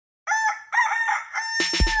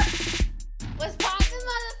What's poppin',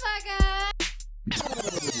 motherfucker?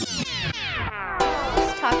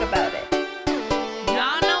 Let's talk about it.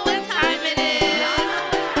 Y'all know what time it is.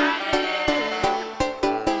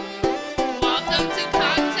 Welcome to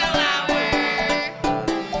Cocktail Hour.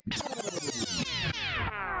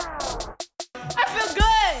 I feel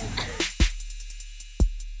good.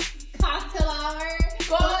 Cocktail hour.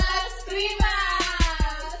 Con las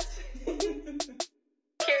primas.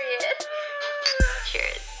 Period.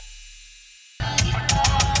 Cheers.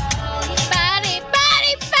 Fatty,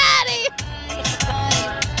 fatty, fatty.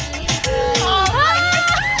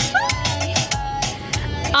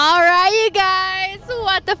 All right, you guys.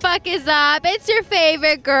 What the fuck is up? It's your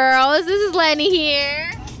favorite girls. This is Lenny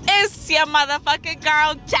here. It's your motherfucking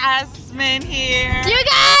girl Jasmine here. You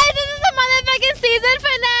guys, this is the motherfucking season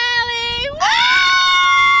finale. Woo!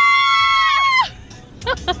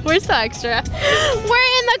 We're so extra.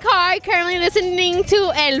 We're in the car currently listening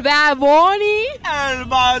to El Bad Bunny. El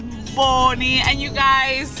Bad Bunny. And you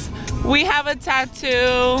guys, we have a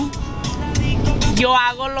tattoo. Yo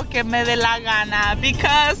hago lo que me dé la gana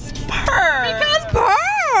because purr. Because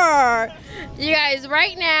purr. You guys,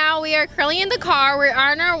 right now we are currently in the car. We're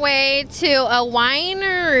on our way to a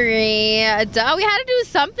winery. Duh, we had to do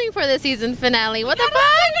something for the season finale. What the fuck?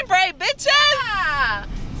 Celebrate, bitches. Yeah.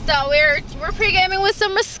 So we're pre-gaming with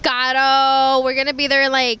some Moscato. We're gonna be there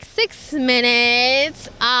in like 6 minutes.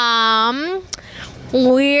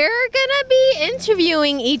 We're gonna be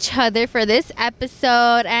interviewing each other for this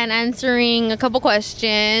episode and answering a couple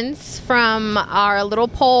questions from our little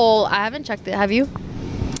poll. I haven't checked it. Have you?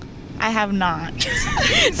 I have not.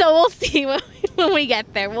 So we'll see when we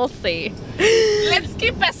get there. We'll see. Let's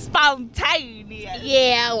keep it spontaneous.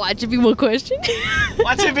 Yeah, watch it be one question.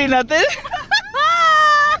 Watch it be nothing.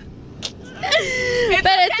 It's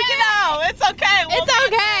But okay, it's okay. though. It's okay. We'll It's get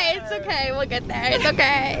okay. there. It's okay. We'll get there. It's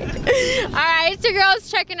okay. All right, it's your girls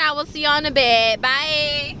checking out. We'll see you in a bit.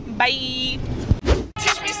 Bye. Bye.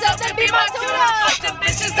 Teach me something, be my tutor. Fuck them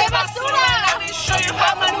bitches, they basura. Let me show you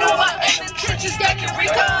how maneuver in the trenches that can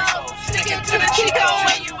Rico. Sticking to the Chico.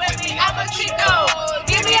 When you with me, I'm a Chico.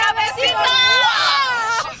 Give me a besito.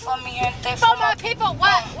 For my people,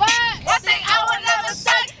 what? One thing I would never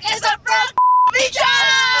say is a broke bitch.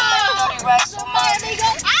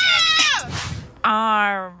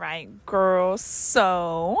 All right, girls.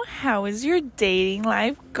 So, how is your dating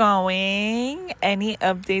life going? Any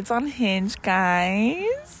updates on Hinge,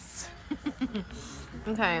 guys?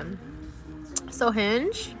 Okay. So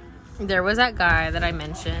Hinge, there was that guy that I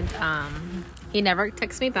mentioned. He never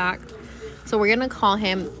texts me back. So we're gonna call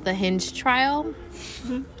him the Hinge trial.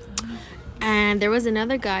 And there was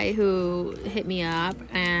another guy who hit me up,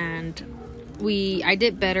 and I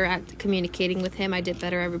did better at communicating with him. I did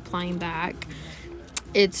better at replying back.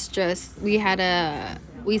 It's just we set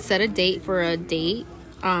a date for a date,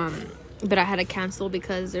 but I had to cancel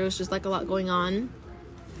because there was just like a lot going on.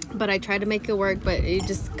 But I tried to make it work, but it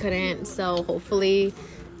just couldn't. So hopefully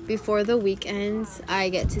before the weekend I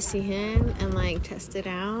get to see him and like test it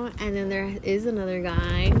out. And then there is another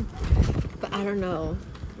guy, but I don't know.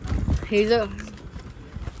 He's a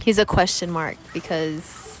question mark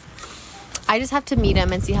because I just have to meet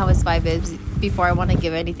him and see how his vibe is before I want to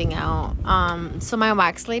give anything out. So my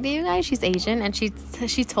wax lady, you guys, she's Asian, and she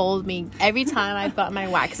told me every time I thought my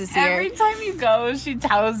wax is here. Every time you go, she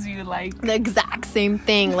tells you like The exact same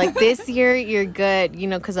thing. Like, this year you're good, you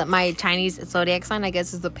know, because my Chinese zodiac sign, I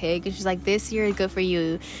guess, is the pig. And she's like, this year is good for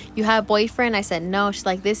you. You have boyfriend? I said no. She's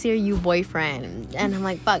like, this year you boyfriend. And I'm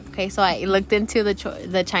like, fuck. Okay, so I looked into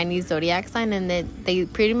the Chinese zodiac sign, and they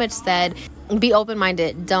pretty much said, be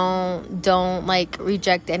open-minded. Don't like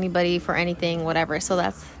reject anybody for anything, whatever. So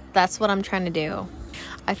that's what I'm trying to do.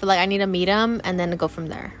 I feel like I need to meet him and then go from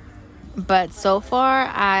there. But so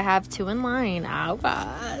far, I have 2 in line. Oh,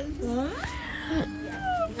 guys.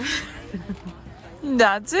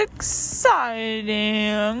 That's exciting.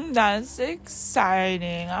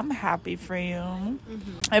 I'm happy for you.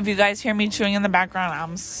 If you guys hear me chewing in the background,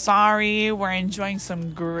 I'm sorry. We're enjoying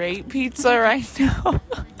some great pizza right now.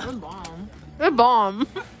 They're bomb.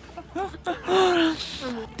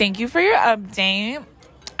 Thank you for your update.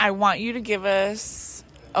 I want you to give us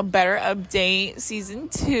a better update. Season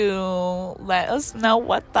 2. Let us know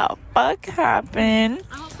what the fuck happened.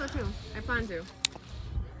 I hope so too. I plan to.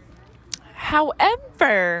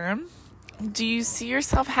 However, do you see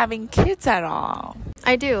yourself having kids at all?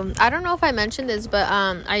 I do. I don't know if I mentioned this, but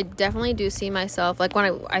I definitely do see myself, like,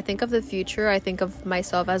 when I think of the future, I think of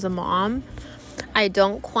myself as a mom. I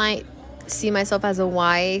don't quite see myself as a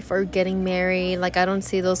wife or getting married. Like, I don't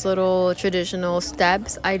see those little traditional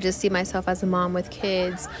steps. I just see myself as a mom with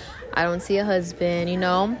kids. I don't see a husband, you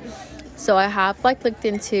know? So I have like looked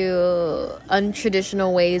into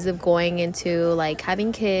untraditional ways of going into like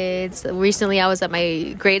having kids. Recently I was at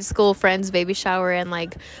my grade school friend's baby shower, and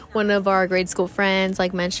like one of our grade school friends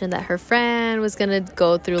like mentioned that her friend was gonna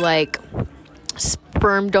go through like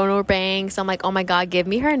sperm donor banks. I'm like, oh my god, give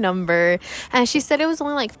me her number. And she said it was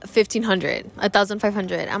only like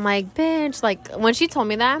 1,500. I'm like, bitch. Like, when she told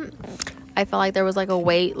me that, I felt like there was like a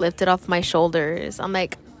weight lifted off my shoulders. I'm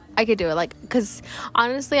like, I could do it. Like, because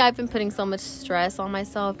honestly I've been putting so much stress on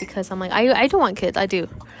myself because I'm like, I do want kids, I do,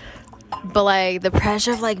 but like the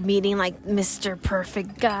pressure of like meeting like Mr.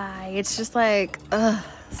 Perfect guy, it's just like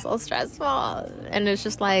so stressful. And it's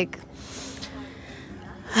just like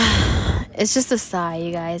it's just a sigh,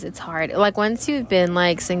 you guys. It's hard. Like, once you've been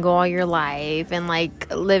like single all your life and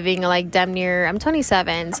like living like damn near, I'm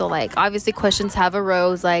 27, so like obviously questions have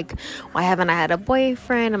arose, like, why haven't I had a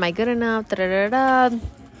boyfriend? Am I good enough? Da da da da.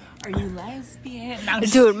 Are you lesbian?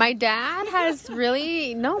 Dude, my dad has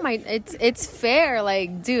really it's fair.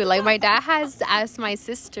 Like, dude, like my dad has asked my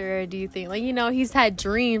sister, do you think, like, you know, he's had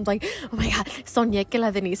dreams like, oh my god, soñé que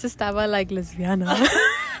la Denise estaba like lesbiana.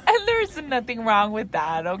 And there's nothing wrong with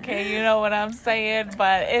that, okay? You know what I'm saying?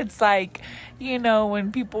 But it's like, you know,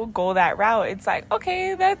 when people go that route, it's like,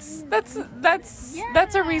 okay, that's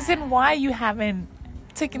a reason why you haven't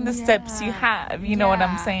taken the steps you have. You know what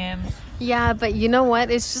I'm saying? Yeah, but you know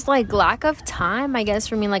what? It's just like lack of time, I guess,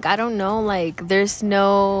 for me. Like, I don't know. Like, there's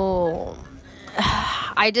no.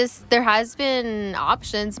 There has been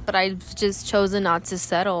options, but I've just chosen not to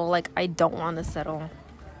settle. Like, I don't want to settle.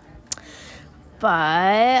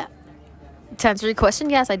 But to answer your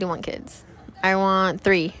question, yes, I do want kids. I want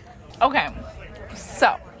 3. Okay,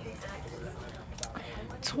 so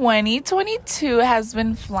 2022 has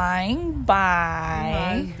been flying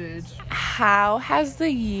by. How has the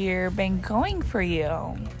year been going for you?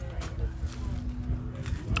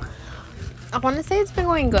 I want to say it's been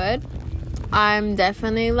going good. I'm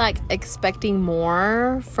definitely like expecting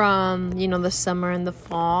more from, you know, the summer and the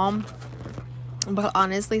fall. But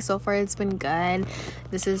honestly, so far it's been good.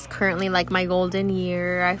 This is currently like my golden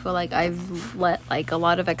year. I feel like I've let like a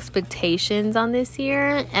lot of expectations on this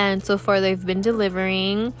year, and so far they've been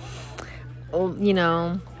delivering. You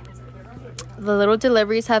know, the little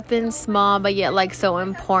deliveries have been small, but yet like so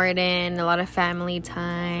important. A lot of family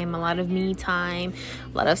time, a lot of me time,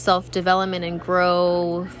 a lot of self-development and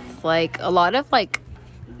growth, like a lot of like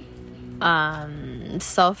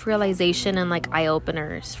self-realization and like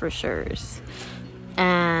eye-openers for sure.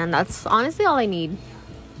 And that's honestly all I need.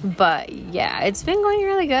 But yeah, it's been going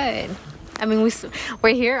really good. I mean,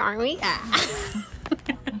 we're here, aren't we?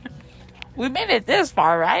 We made it this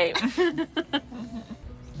far, right?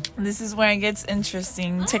 This is where it gets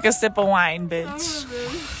interesting. Take a sip of wine, bitch.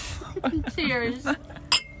 Cheers.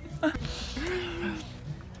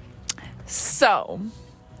 So,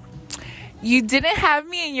 you didn't have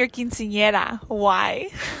me in your quinceañera. Why?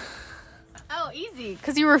 Oh, easy.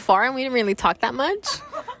 Because you were far and we didn't really talk that much.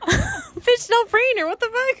 Bitch, no brainer. What the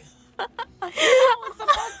fuck? I was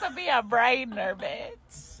supposed to be a brainer,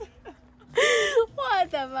 bitch.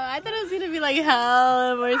 What the fuck? I thought it was going to be like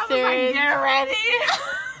hell more serious. Like, get ready.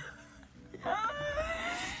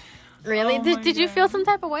 Really? Oh did you feel some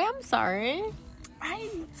type of way? I'm sorry. I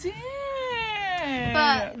did.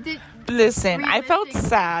 But listen, I felt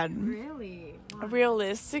sad. Really? Wow.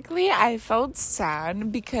 Realistically, I felt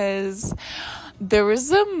sad because there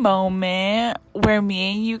was a moment where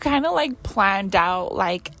me and you kind of like planned out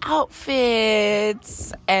like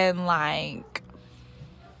outfits and like.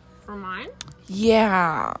 For mine?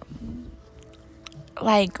 Yeah.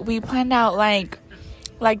 Like we planned out like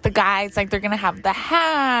the guys, like they're gonna have the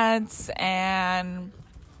hats and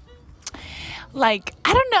like,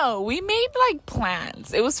 I don't know, we made like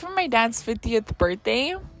plans. It was for my dad's 50th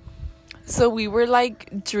birthday, so we were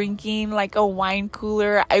like drinking like a wine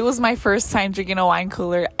cooler. It was my first time drinking a wine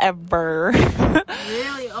cooler ever.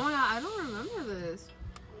 Really? Oh my god, I don't remember this.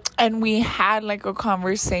 And we had like a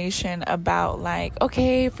conversation about like,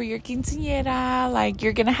 okay, for your quinceañera, like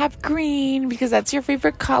you're gonna have green because that's your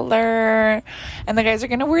favorite color, and the guys are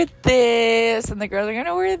gonna wear this and the girls are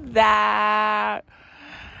gonna wear that.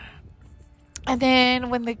 And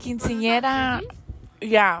then when the quinceañera,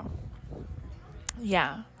 yeah. I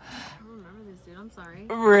don't remember this, dude. I'm sorry.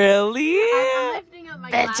 Really? I'm lifting up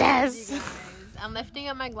my Bitches. glasses, you guys. I'm lifting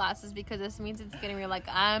up my glasses because this means it's getting real. Like,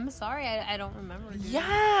 I'm sorry, I don't remember. Dude.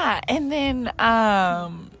 Yeah. And then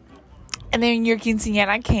And then your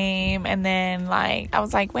quinceañera came, and then, like, I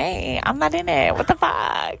was like, wait, I'm not in it. What the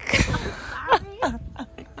fuck?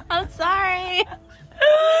 I'm sorry.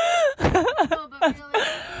 No, but really,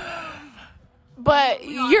 but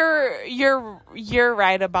you're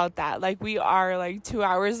right about that. Like, we are, like, 2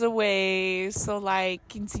 hours away. So, like,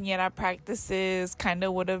 quinceañera practices kind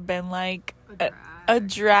of would have been, like, a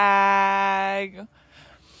drag.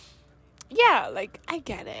 Yeah, like, I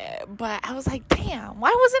get it. But I was like, damn,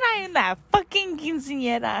 why wasn't I in that fucking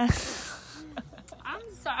quinceañera? I'm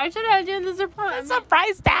sorry. I should have done the surprise.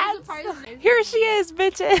 Surprise dance. Here she is,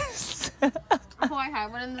 bitches. Who I had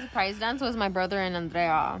one in the surprise dance was my brother and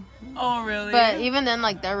Andrea. Oh, really? But even then,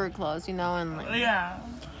 like, they were close, you know, and like. Yeah.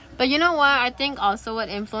 But you know what? I think also what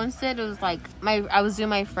influenced it was like I was doing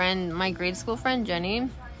my grade school friend Jenny.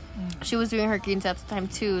 She was doing her quince at the time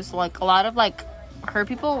too. So like a lot of like her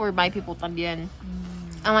people were my people también.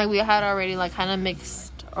 And like we had already like kind of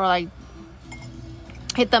mixed or like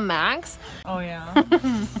hit the max. Oh yeah.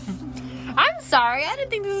 I'm sorry. I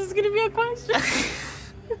didn't think this was gonna be a question.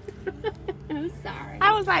 I'm sorry.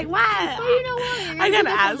 I was like, what? Well, you know what? I gotta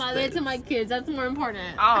ask mother to my kids. That's more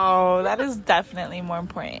important. Oh, that is definitely more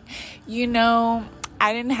important. You know,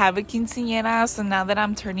 I didn't have a quinceañera, so now that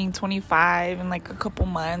I'm turning 25 in like a couple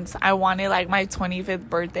months, I wanted like my 25th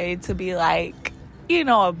birthday to be like, you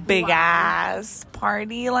know, a big ass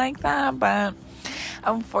party like that. But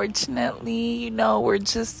unfortunately, you know, we're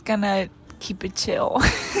just gonna keep it chill.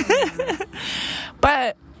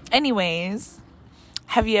 But anyways,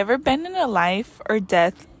 have you ever been in a life or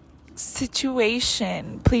death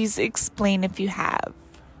situation? Please explain if you have.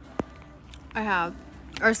 I have.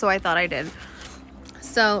 Or so I thought I did.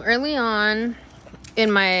 So early on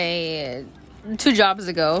in my 2 jobs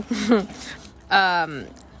ago,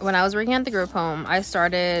 when I was working at the group home, I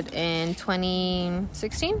started in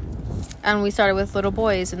 2016. And we started with little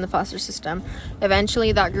boys in the foster system.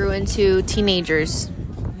 Eventually that grew into teenagers.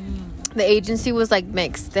 The agency was like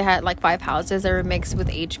mixed. They had like 5 houses that were mixed with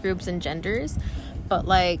age groups and genders. But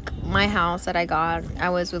like my house that I got, I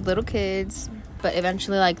was with little kids. But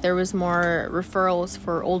eventually like there was more referrals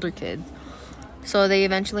for older kids. So they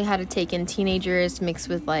eventually had to take in teenagers mixed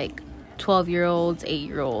with like 12-year-olds,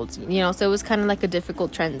 8-year-olds. You know, so it was kind of like a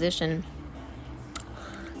difficult transition.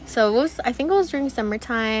 So I think it was during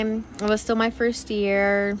summertime. It was still my first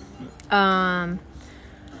year.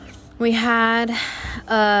 We had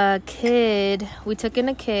a kid. We took in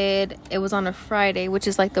a kid. It was on a Friday, which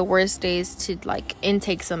is like the worst days to like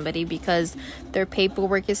intake somebody because their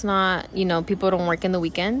paperwork is not, you know, people don't work in the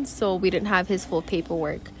weekends. So we didn't have his full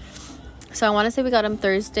paperwork. So I want to say we got him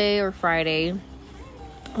Thursday or Friday.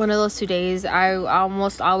 One of those 2 days. I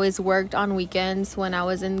almost always worked on weekends when I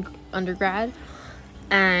was in undergrad.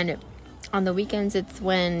 And on the weekends, it's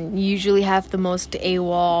when you usually have the most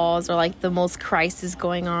AWOLs or like the most crisis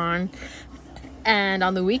going on. And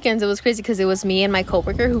on the weekends, it was crazy because it was me and my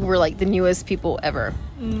coworker who were like the newest people ever.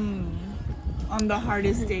 On the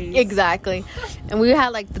hardest days. Exactly. And we had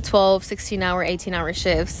like the 12, 16-hour, 18-hour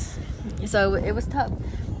shifts. So it was tough.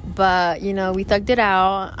 But, you know, we thugged it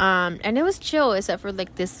out. And it was chill except for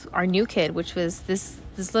like our new kid, which was this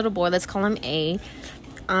little boy. Let's call him A.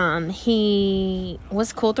 He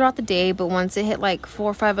was cool throughout the day, but once it hit like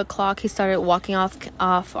 4 or 5 o'clock, he started walking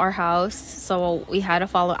off our house. So I had to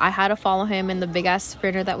follow him in the big ass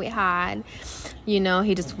Sprinter that we had. You know,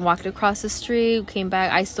 he just walked across the street, came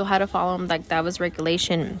back. I still had to follow him. Like that was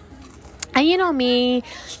regulation. And you know me,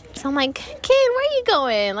 so I'm like, kid, where are you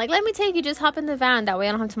going? Like, let me take you. Just hop in the van. That way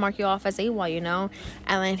I don't have to mark you off as AWOL, you know?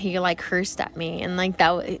 And then he, like, cursed at me. And, like,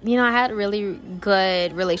 you know, I had really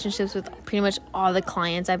good relationships with pretty much all the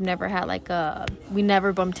clients. I've never had, like, we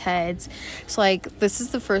never bumped heads. So, like, this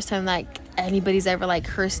is the first time, like, anybody's ever, like,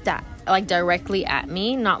 cursed at, like, directly at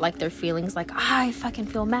me. Not, like, their feelings, like, I fucking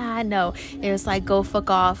feel mad. No. It was, like, go fuck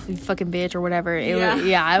off, you fucking bitch, or whatever.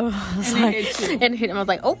 I was and like, it hit you. And hit him. I was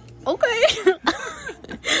like, oh, okay.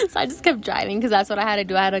 So I just kept driving because that's what I had to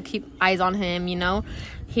do. I had to keep eyes on him, you know.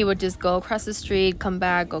 He would just go across the street, come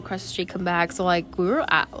back, go across the street, come back. So like we were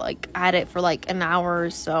at it for like an hour or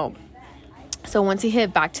so. So once he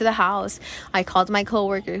hit back to the house, I called my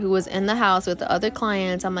coworker who was in the house with the other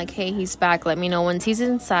clients. I'm like, hey, he's back. Let me know once he's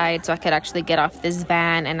inside so I could actually get off this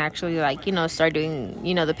van and actually like, you know, start doing,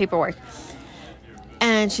 you know, the paperwork.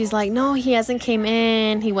 And she's like, no, he hasn't came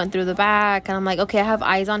in. He went through the back. And I'm like, okay, I have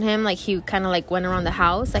eyes on him. Like, he kind of, like, went around the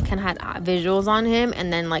house. I kind of had visuals on him.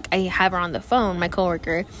 And then, like, I have her on the phone, my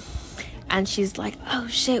coworker. And she's like, oh,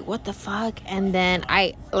 shit, what the fuck? And then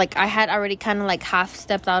I had already kind of, like, half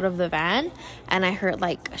stepped out of the van. And I heard,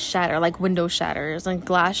 like, shatter, like, window shatters, like,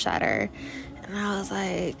 glass shatter. And I was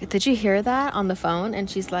like, did you hear that on the phone? And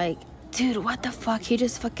she's like, dude, what the fuck? He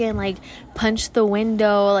just fucking, like, punched the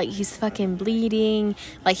window. Like, he's fucking bleeding.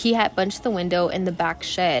 Like, he had punched the window in the back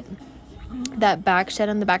shed. That back shed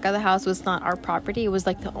on the back of the house was not our property. It was,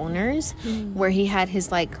 like, the owner's, where he had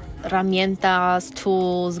his, like, herramientas,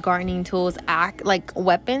 tools, gardening tools, like,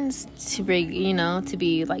 weapons, to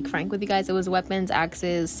be, like, frank with you guys. It was weapons,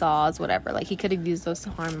 axes, saws, whatever. Like, he could have used those to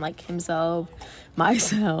harm, like, himself,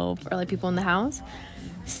 myself, or, like, people in the house.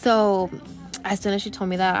 So as soon as she told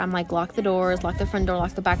me that, I'm like, lock the doors, lock the front door,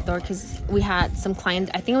 lock the back door, because we had some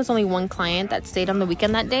clients. I think it was only one client that stayed on the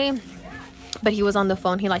weekend that day, but he was on the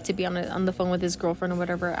phone. He liked to be on the phone with his girlfriend or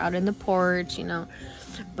whatever, out in the porch,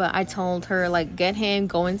 But I told her, like, get him,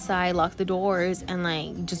 go inside, lock the doors, and,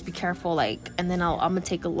 like, just be careful, like, and then I'm gonna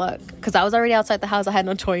take a look, because I was already outside the house. I had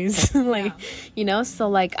no choice. Like, so,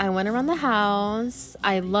 like, I went around the house,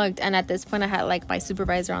 I looked, and at this point I had, like, my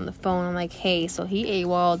supervisor on the phone. I'm like, hey, so he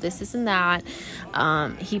AWOL, this and that.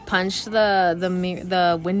 He punched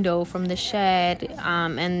the window from the shed,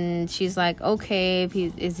 and she's like, okay,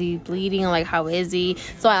 is he bleeding, like, how is he?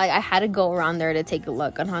 So I had to go around there to take a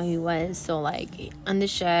look on how he was. So, like, on the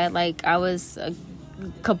shed, like, I was a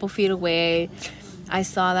couple feet away. I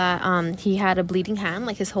saw that he had a bleeding hand,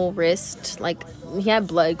 like, his whole wrist, like, he had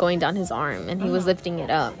blood going down his arm, and he was lifting it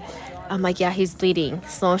up. I'm like, yeah, he's bleeding.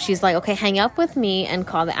 So she's like, okay, hang up with me and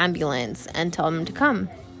call the ambulance and tell them to come.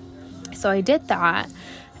 So I did that,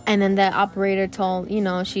 and then the operator told,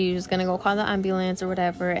 she was gonna go call the ambulance or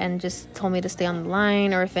whatever, and just told me to stay on the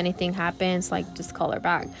line, or if anything happens, like, just call her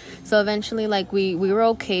back. So eventually, like, we were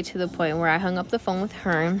okay to the point where I hung up the phone with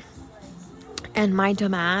her. And my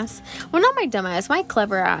dumbass, well, not my dumbass, my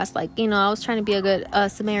clever ass, like, I was trying to be a good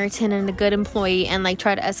Samaritan and a good employee, and, like,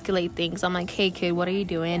 try to escalate things. I'm like, hey, kid, what are you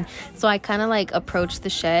doing? So I kind of, like, approached the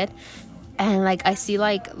shed, and, like, I see,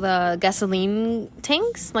 like, the gasoline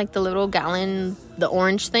tanks, like, the little gallon, the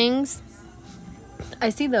orange things. I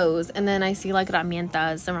see those, and then I see, like,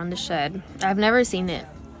 herramientas around the shed. I've never seen it.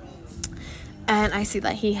 And I see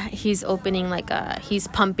that he's opening, like, he's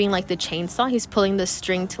pumping, like, the chainsaw. He's pulling the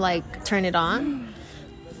string to, like, turn it on.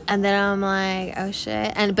 And then I'm like, oh,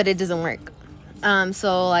 shit. But it doesn't work.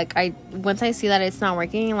 So, like, once I see that it's not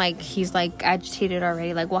working, like, he's, like, agitated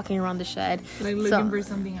already, like, walking around the shed. Like, looking for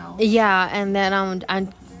something else. Yeah, and then I'm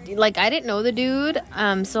like, I didn't know the dude.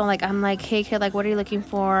 So, like, I'm like, hey, kid, like, what are you looking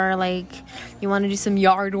for? Like, you want to do some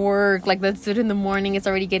yard work? Like, let's do it in the morning. It's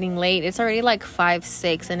already getting late. It's already, like, 5,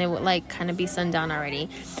 6, and it would, like, kind of be sundown already.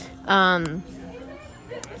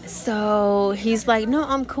 So he's like, no,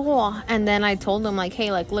 I'm cool. And then I told him, like,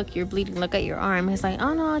 hey, like, look, you're bleeding. Look at your arm. He's like,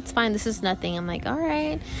 oh, no, it's fine. This is nothing. I'm like, all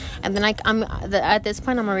right. And then at this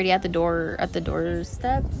point, I'm already at the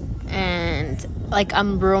doorstep. And, like,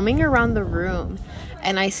 I'm roaming around the room.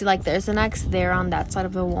 And I see, like, there's an axe there on that side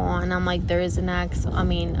of the wall. And I'm like, there is an axe. I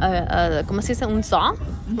mean, ¿cómo se dice? Un saw?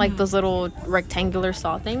 Mm-hmm. Like, those little rectangular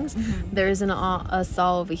saw things. Mm-hmm. There is a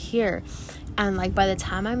saw over here. And, like, by the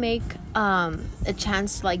time I make a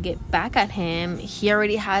chance to, like, get back at him, he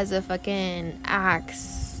already has a fucking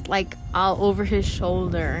axe, like, all over his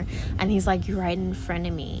shoulder. And he's, like, right in front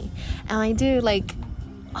of me. And, like, dude, like,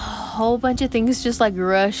 a whole bunch of things just, like,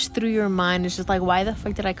 rush through your mind. It's just like, why the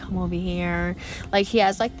fuck did I come over here? Like, he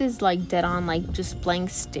has, like, this, like, dead on, like, just blank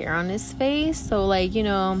stare on his face. So, like,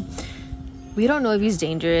 we don't know if he's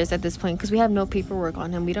dangerous at this point, because we have no paperwork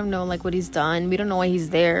on him. We don't know, like, what he's done. We don't know why he's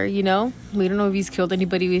there, We don't know if he's killed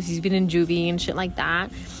anybody, if he's been in juvie and shit like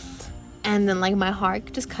that. And then, like, my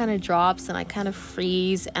heart just kind of drops, and I kind of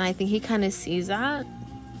freeze. And I think he kind of sees that,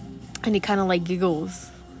 and he kind of, like,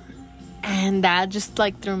 giggles. And that just,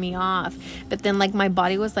 like, threw me off. But then, like, my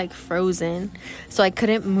body was, like, frozen, so I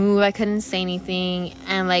couldn't move, I couldn't say anything.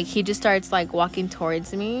 And, like, he just starts, like, walking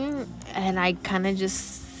towards me, and I kind of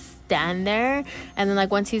just stand there. And then,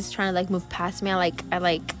 like, once he's trying to, like, move past me, I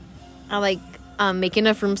make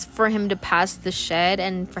enough room for him to pass the shed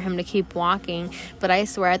and for him to keep walking. But I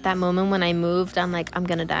swear, at that moment when I moved, I'm like, I'm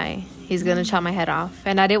gonna die. He's gonna chop my head off.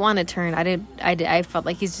 And I didn't want to turn. I felt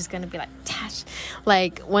like he's just gonna be like, Tash.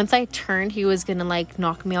 Like, once I turned, he was gonna, like,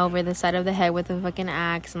 knock me over the side of the head with a fucking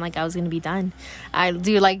axe, and, like, I was gonna be done. I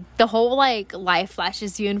do, like, the whole, like, life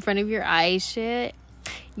flashes you in front of your eyes shit.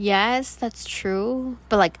 Yes, that's true.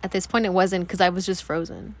 But, like, at this point, it wasn't, because I was just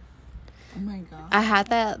frozen. Oh my god. I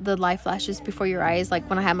had the life flashes before your eyes, like,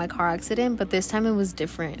 when I had my car accident, but this time it was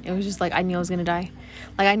different. It was just like, I knew I was gonna die.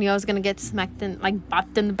 Like, I knew I was gonna get smacked in, like,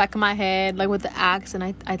 bopped in the back of my head, like, with the axe, and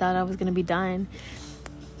I thought I was gonna be done.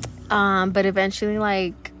 But eventually,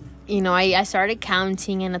 like, I started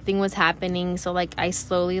counting, and nothing was happening. So, like, I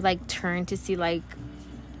slowly, like, turned to see, like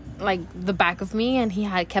the back of me, and he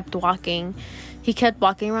had kept walking. he kept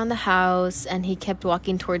walking around the house and he kept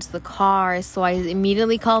walking towards the car. So I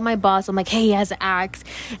immediately called my boss. I'm like, hey, he has an axe.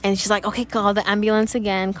 And she's like, okay, call the ambulance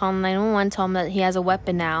again, call 911, tell him that he has a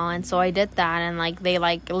weapon now. And so I did that, and like they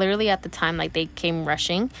like literally at the time like they came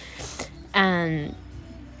rushing, and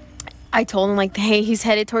I told him like, hey, he's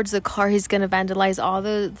headed towards the car. He's gonna vandalize all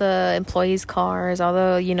the employees' cars, all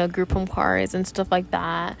the, you know, group home cars and stuff like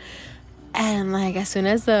that. And like as soon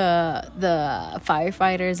as the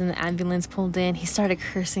firefighters and the ambulance pulled in, he started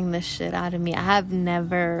cursing the shit out of me. I have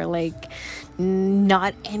never, like,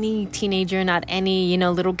 not any teenager, not any, you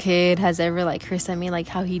know, little kid has ever like cursed at me like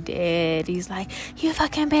how he did. He's like, you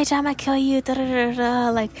fucking bitch, I'ma kill you, da, da, da, da.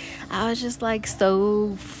 Like I was just like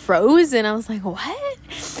so frozen. I was like,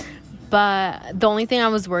 what? But the only thing I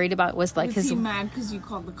was worried about was like was he mad because you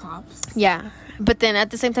called the cops? Yeah. But then at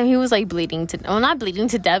the same time, he was like bleeding to, well, not bleeding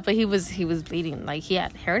to death, but he was bleeding. Like he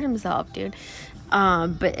had hurt himself, dude.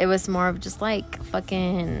 But it was more of just like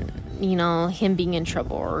fucking, you know, him being in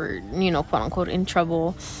trouble, or, you know, quote unquote in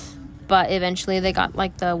trouble. But eventually they got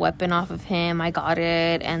like the weapon off of him. I got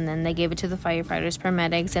it, and then they gave it to the firefighters,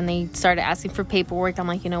 paramedics, and they started asking for paperwork. I'm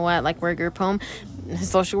like, you know what, like we're a group home,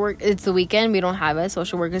 social work, it's the weekend, we don't have it,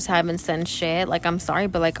 social workers haven't sent shit. Like I'm sorry,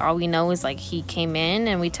 but like all we know is like he came in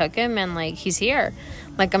and we took him, and like he's here,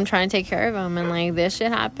 like I'm trying to take care of him, and like this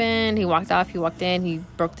shit happened. He walked off, he walked in, he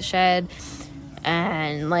broke the shed.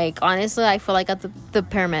 And like honestly, I feel like at the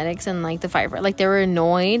paramedics and like the firefighter, like they were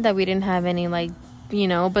annoyed that we didn't have any, like, you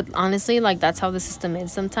know, but honestly, like that's how the system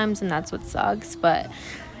is sometimes, and that's what sucks. But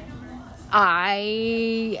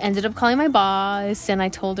I ended up calling my boss, and I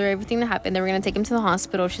told her everything that happened. They were gonna take him to the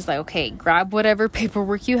hospital. She's like, okay, grab whatever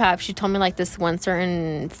paperwork you have. She told me like this one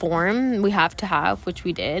certain form we have to have, which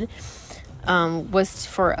we did, was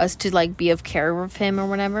for us to like be of care of him or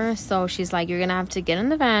whatever. So she's like, you're gonna have to get in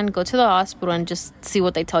the van, go to the hospital, and just see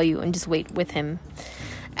what they tell you, and just wait with him.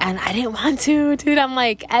 And I didn't want to, dude. I'm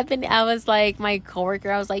like, I was like, my coworker,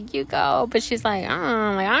 I was like, you go. But she's like,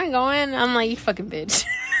 I'm like, I ain't going. I'm like, you fucking bitch.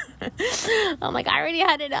 I'm like, I already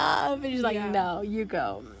had it up. And she's like, no, you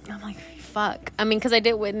go. I'm like, fuck. I mean, because I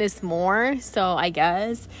did witness more, so I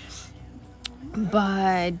guess.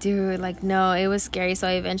 But, dude, like, no, it was scary. So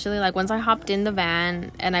I eventually, like, once I hopped in the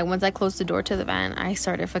van, and once I closed the door to the van, I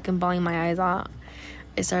started fucking bawling my eyes out.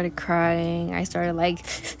 I started crying. I started like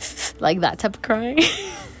that type of crying.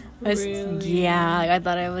 Really? Yeah, I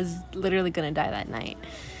thought I was literally gonna die that night.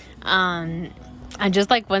 And just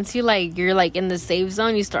like once you like, you're like in the safe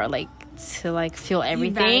zone, you start like to like feel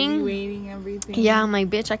everything. Evaluating everything. Yeah, I'm like,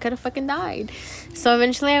 bitch, I could have fucking died. So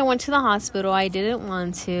eventually I went to the hospital. I didn't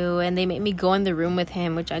want to, and they made me go in the room with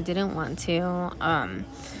him, which I didn't want to.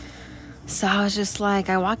 So I was just like,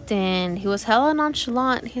 I walked in, he was hella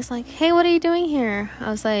nonchalant. He's like, hey, what are you doing here? I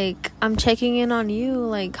was like, I'm checking in on you.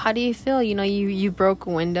 Like, how do you feel? You know, you broke a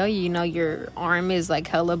window, you know, your arm is like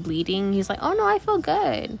hella bleeding. He's like, oh no, I feel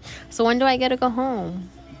good. So when do I get to go home?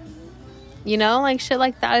 You know, like shit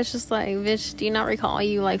like that. It's just like, bitch, do you not recall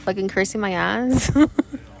you like fucking cursing my ass?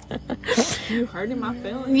 You hurting my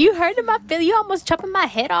feelings. You hurting my feelings. You almost chopping my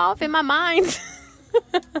head off in my mind.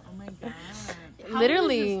 Oh my god.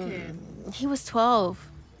 Literally. How old is this kid? He was 12,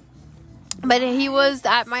 but he was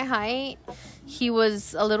at my height. He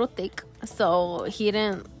was a little thick, so he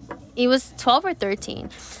was 12 or 13.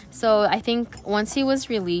 So I think once he was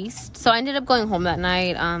released, so I ended up going home that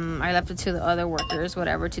night. I left it to the other workers,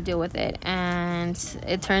 whatever, to deal with it. And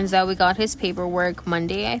it turns out we got his paperwork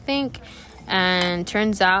Monday, I think. And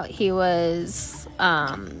turns out he was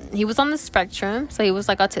on the spectrum, so he was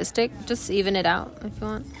like autistic. Just even it out if you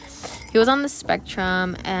want. He was on the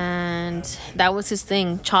spectrum, and that was his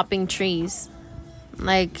thing, chopping trees.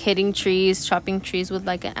 Like hitting trees, chopping trees with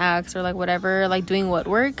like an axe or like whatever, like doing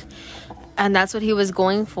woodwork. And that's what he was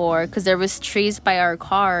going for, because there was trees by our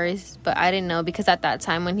cars, but I didn't know, because at that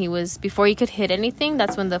time before he could hit anything,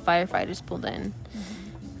 that's when the firefighters pulled in.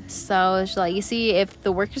 So it's like, you see, if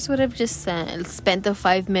the workers would have just spent the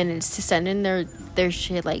 5 minutes to send in their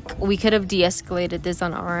shit, like we could have de-escalated this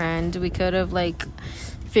on our end. We could have like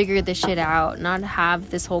figured this shit out, not have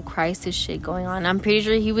this whole crisis shit going on. I'm pretty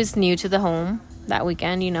sure he was new to the home that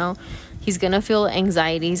weekend, you know. He's gonna feel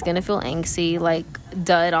anxiety, he's gonna feel angsty, like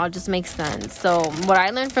duh, it all just makes sense. So what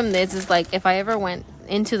I learned from this is like, if I ever went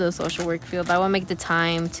into the social work field, I would make the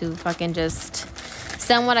time to fucking just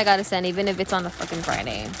send what I gotta send, even if it's on a fucking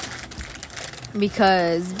Friday,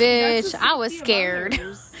 because bitch, I was scared.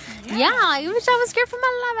 Yeah, I was scared for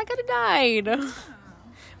my life. I could have died.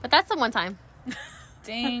 But that's the one time.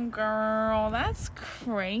 Dang, girl, that's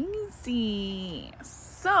crazy.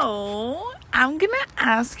 So, I'm gonna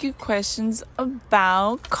ask you questions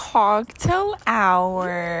about cocktail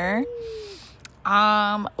hour.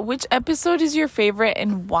 Which episode is your favorite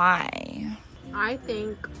and why? I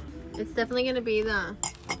think it's definitely gonna be the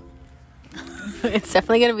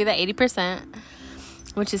 80%,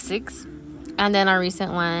 which is 6, and then our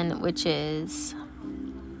recent one, which is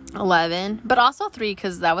 11, but also 3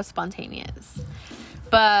 because that was spontaneous.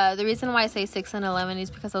 But the reason why I say 6 and 11 is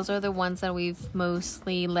because those are the ones that we've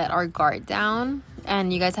mostly let our guard down,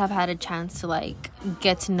 and you guys have had a chance to like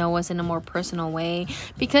get to know us in a more personal way.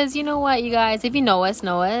 Because you know what, you guys, if you know us,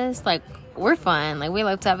 like, we're fun, like we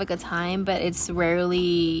love to have a good time, but it's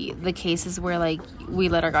rarely the cases where like we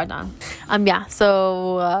let our guard down. Yeah,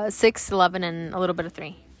 so 6, 11, and a little bit of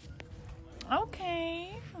 3.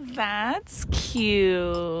 Okay, that's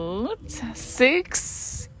cute.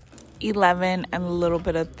 6, 11, and a little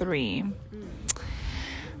bit of 3.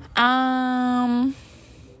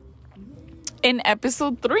 In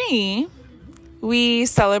episode 3, we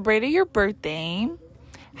celebrated your birthday.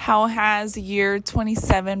 How has year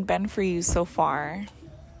 27 been for you so far?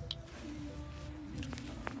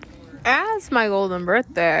 As my golden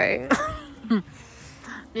birthday.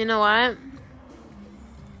 You know what?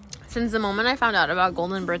 Since the moment I found out about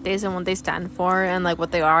golden birthdays and what they stand for and like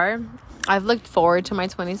what they are, I've looked forward to my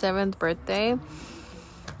 27th birthday.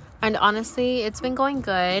 And honestly, it's been going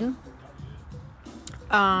good.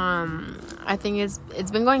 I think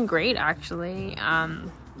it's been going great, actually.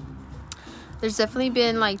 There's definitely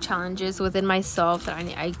been like challenges within myself that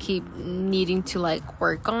I keep needing to like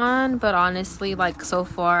work on, but honestly, like, so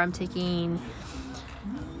far I'm taking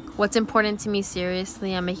what's important to me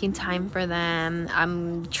seriously. I'm making time for them.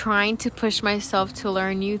 I'm trying to push myself to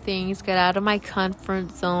learn new things, get out of my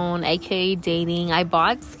comfort zone, aka dating. I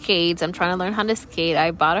bought skates. I'm trying to learn how to skate.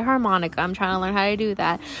 I bought a harmonica. I'm trying to learn how to do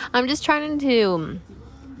that. I'm just trying to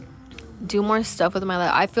do more stuff with my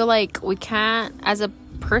life. I feel like we can't, as a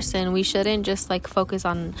person, we shouldn't just like focus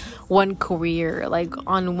on one career, like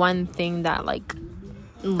on one thing that like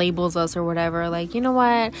labels us or whatever. Like, you know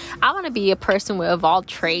what, I want to be a person with all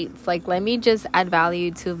traits. Like, let me just add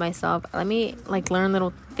value to myself. Let me like learn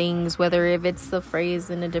little things, whether if it's the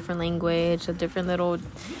phrase in a different language, a different little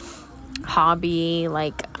hobby.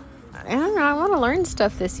 Like, I don't know, I want to learn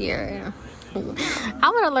stuff this year. I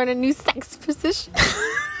want to learn a new sex position.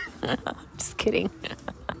 Just kidding.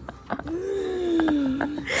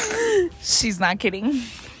 She's not kidding.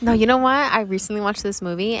 No, you know what? I recently watched this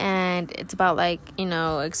movie, and it's about, like, you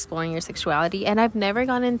know, exploring your sexuality. And I've never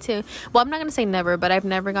gone into, well, I'm not going to say never, but I've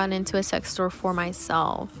never gone into a sex store for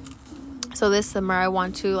myself. So this summer, I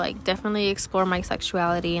want to, like, definitely explore my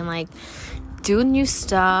sexuality and, like, do new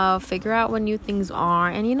stuff, figure out what new things are.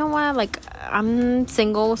 And you know what? Like, I'm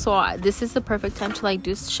single, so this is the perfect time to, like,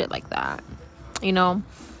 do shit like that. You know?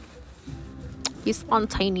 Be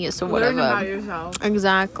spontaneous or whatever. Learn about yourself.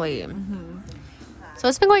 Exactly. So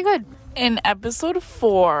it's been going good. In episode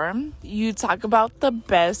 4, you talk about the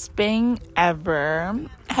best bang ever.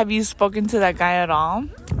 Have you spoken to that guy at all?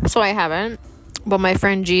 So I haven't. But my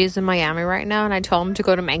friend G is in Miami right now, and I told him to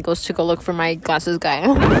go to Mango's to go look for my glasses guy.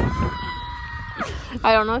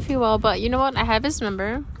 I don't know if he will, but you know what? I have his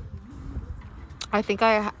number. I think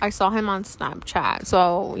I saw him on Snapchat.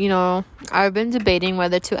 So, you know, I've been debating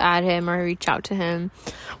whether to add him or reach out to him.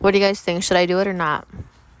 What do you guys think? Should I do it or not?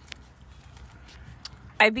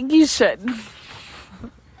 I think you should.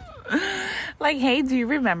 Like, hey, do you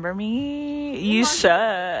remember me? You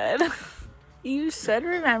should. You should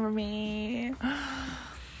remember me.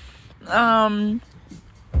 I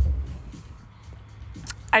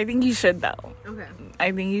think you should, though. Okay.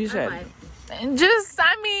 I think you should. Just,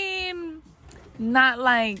 I mean, not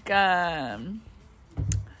like in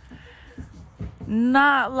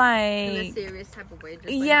a serious type of way. Just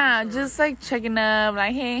like, just like checking up,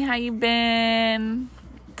 like, hey, how you been?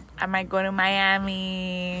 I might go to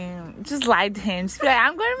Miami. Just lie to him. Just be like,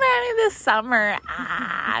 I'm going to Miami this summer.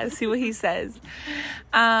 See what he says.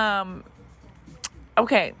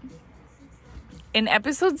 Okay. In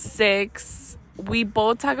episode 6, we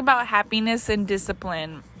both talk about happiness and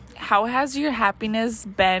discipline. How has your happiness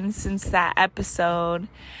been since that episode?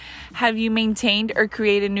 Have you maintained or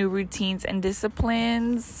created new routines and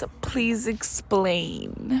disciplines? Please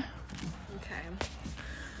explain. Okay.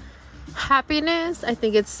 Happiness, I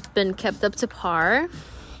think it's been kept up to par.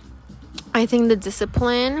 I think the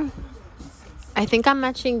discipline, I think I'm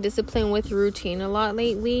matching discipline with routine a lot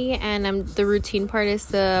lately, and the routine part is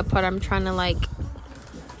the part I'm trying to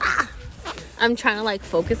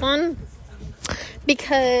focus on.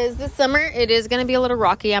 Because this summer, it is going to be a little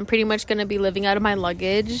rocky. I'm pretty much going to be living out of my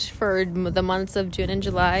luggage for the months of June and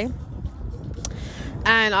July.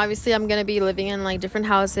 And obviously I'm gonna be living in like different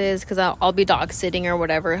houses because I'll be dog sitting or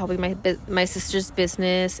whatever, helping my sister's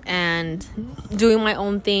business and doing my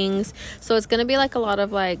own things. So it's gonna be like a lot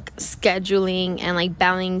of like scheduling and like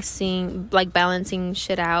balancing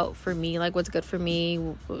shit out for me, like what's good for me,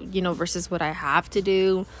 you know, versus what I have to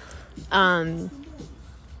do. I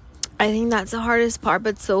think that's the hardest part,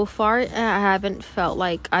 but so far I haven't felt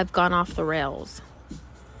like I've gone off the rails.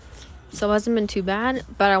 So it hasn't been too bad,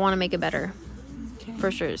 but I want to make it better. Okay.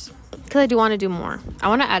 For sure. Because I do want to do more. I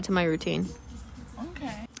want to add to my routine.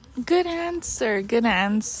 Okay. Good answer.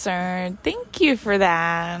 Thank you for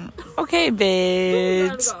that. Okay,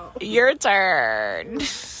 bitch. Your turn.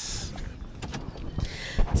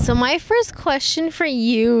 So my first question for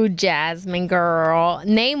you, Jasmine girl.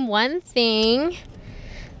 Name one thing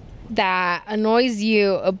that annoys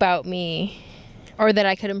you about me or that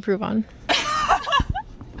I could improve on.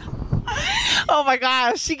 Oh my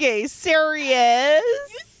gosh, she getting serious.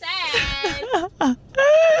 You said.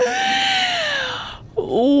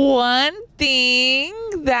 One thing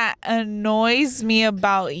that annoys me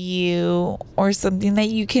about you or something that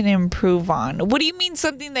you can improve on. What do you mean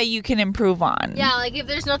something that you can improve on? Yeah, like if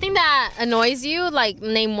there's nothing that annoys you, like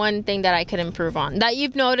name one thing that I could improve on. That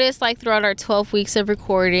you've noticed like throughout our 12 weeks of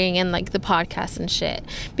recording and like the podcast and shit.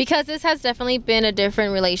 Because this has definitely been a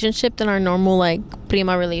different relationship than our normal like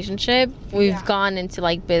Prima relationship. We've gone into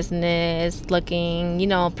like business, looking, you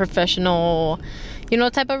know, professional, you know,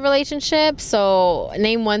 type of relationship. So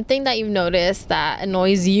name one thing that you've noticed that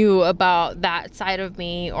annoys you about that side of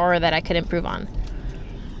me or that I could improve on.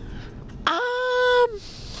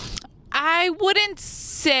 I wouldn't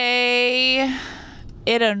say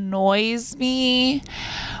it annoys me,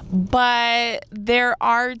 but there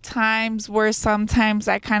are times where sometimes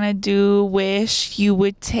I kind of do wish you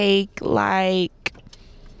would take like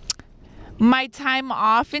my time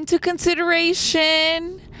off into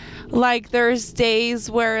consideration. Like there's days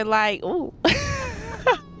where like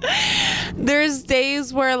there's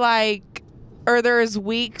days where like, or there's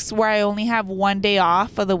weeks where I only have one day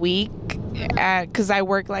off of the week because I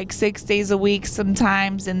work like 6 days a week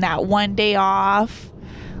sometimes, and that one day off,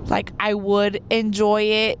 like I would enjoy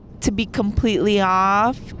it to be completely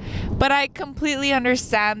off. But I completely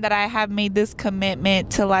understand that I have made this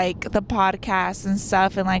commitment to like the podcast and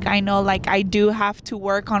stuff, and like I know like I do have to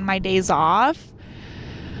work on my days off.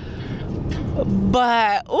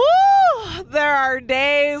 But there are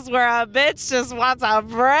days where a bitch just wants a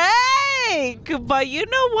break. But you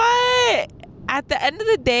know what? At the end of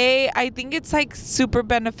the day, I think it's like super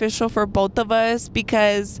beneficial for both of us,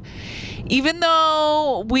 because even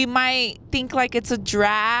though we might think like it's a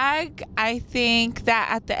drag, I think that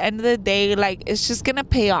at the end of the day, like it's just gonna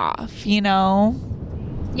pay off, you know?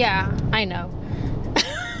 Yeah, I know.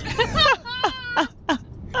 Yeah,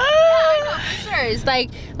 I know for sure. It's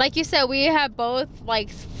like you said, we have both like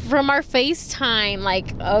from our FaceTime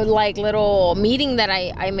like little meeting that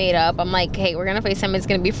I made up. I'm like, hey, we're gonna FaceTime. It's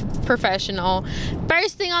gonna be professional.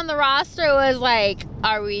 First thing on the roster was like,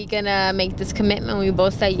 are we gonna make this commitment? We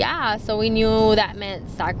both said yeah. So we knew that meant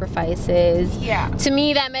sacrifices. Yeah. To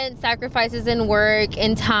me, that meant sacrifices in work,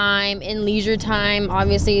 in time, in leisure time.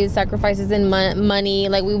 Obviously, sacrifices in money.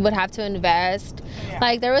 Like we would have to invest. Yeah.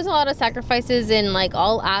 Like there was a lot of sacrifices in like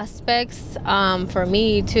all aspects for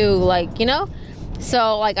me too. Like, you know.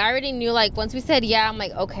 So like I already knew, like once we said yeah, I'm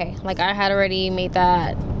like okay, like I had already made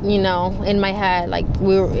that, you know, in my head, like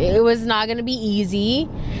it was not gonna be easy.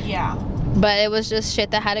 Yeah. But it was just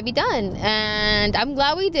shit that had to be done, and I'm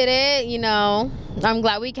glad we did it. You know, I'm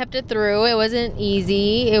glad we kept it through. It wasn't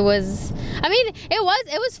easy. It was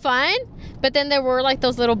fun, but then there were like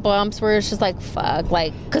those little bumps where it's just like fuck,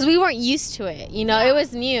 like because we weren't used to it. You know, it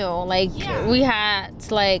was new. Like we had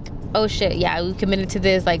to like, oh shit, yeah, we committed to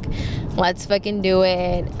this. Like, let's fucking do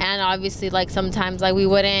it. And obviously, like sometimes like we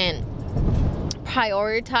wouldn't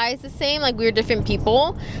prioritize the same, like we were different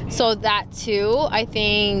people, so that too I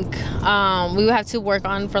think we would have to work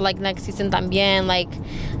on for like next season también, like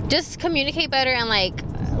just communicate better and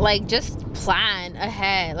like just plan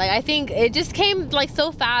ahead. Like I think it just came like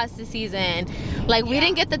so fast this season, like we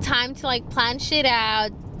didn't get the time to like plan shit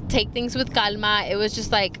out, take things with calma. It was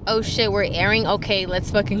just like, oh shit, we're airing, okay,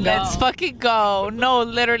 let's fucking go. No,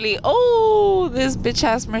 literally, oh, this bitch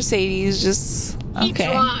ass Mercedes just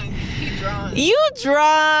okay. You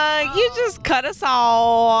drunk. You just cut us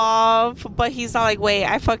all off. But he's all like, wait,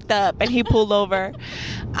 I fucked up. And he pulled over.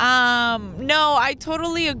 No, I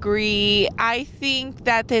totally agree. I think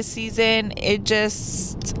that this season, it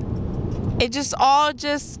just all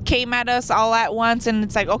just came at us all at once. And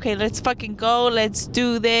it's like, okay, let's fucking go. Let's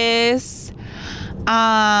do this.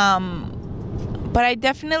 But I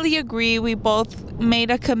definitely agree. We both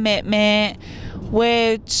made a commitment,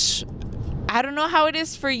 which I don't know how it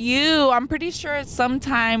is for you. I'm pretty sure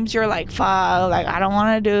sometimes you're like, fuck, like, I don't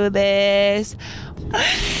want to do this.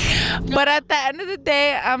 But at the end of the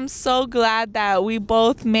day, I'm so glad that we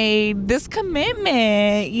both made this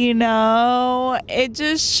commitment, you know? It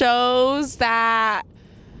just shows that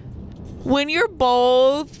when you're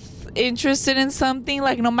both interested in something,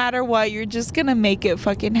 like, no matter what, you're just gonna make it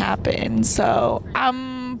fucking happen. So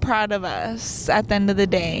I'm proud of us at the end of the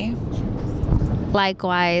day.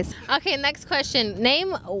 Likewise. Okay, next question.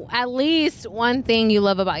 Name at least one thing you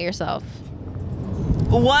love about yourself.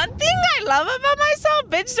 One thing I love about myself,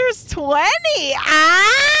 bitch, there's 20.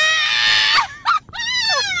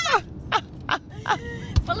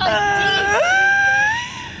 But like deep.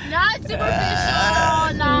 Not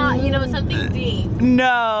superficial, not, you know, something deep.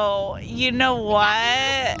 No, you know what?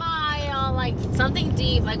 Like, smile, like something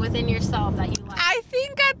deep, like within yourself that you like. I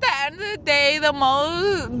think at the end of the day,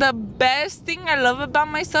 the best thing I love about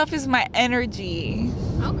myself is my energy.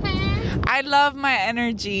 Okay. I love my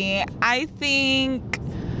energy. I think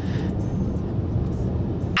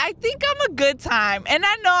I'm a good time, and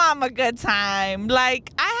I know I'm a good time.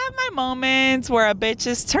 Like, I have my moments where a bitch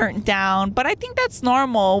is turned down, but I think that's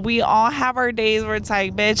normal. We all have our days where it's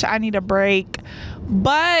like, bitch, I need a break.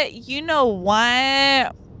 But you know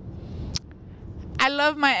what? I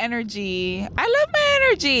love my energy.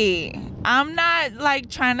 I'm not like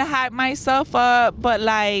trying to hype myself up, but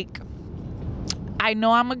like, I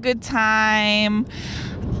know I'm a good time.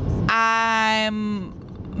 I'm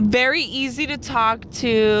very easy to talk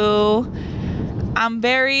to. I'm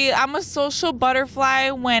a social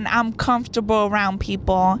butterfly when I'm comfortable around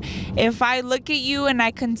people. If I look at you and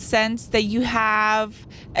I can sense that you have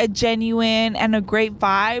a genuine and a great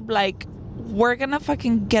vibe, like, we're gonna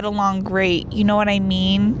fucking get along great. You know what I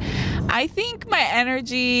mean? I think my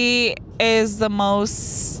energy is the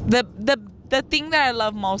thing that I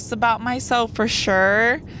love most about myself, for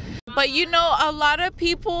sure. But you know, a lot of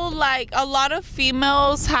people, like, a lot of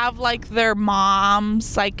females have like their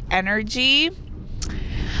mom's like energy.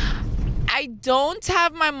 I don't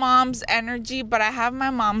have my mom's energy, but I have my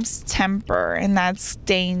mom's temper, and that's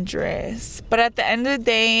dangerous. But at the end of the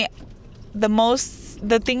day,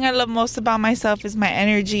 the thing I love most about myself is my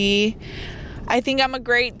energy. I think I'm a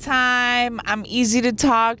great time. I'm easy to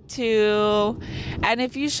talk to. And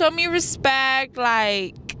if you show me respect,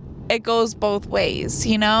 like, it goes both ways,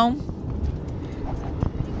 you know?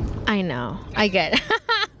 I know. I get it.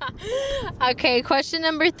 Okay, question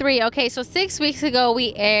number 3. Okay, so 6 weeks ago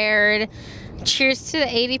we aired Cheers to the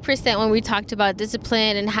 80% when we talked about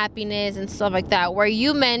discipline and happiness and stuff like that, where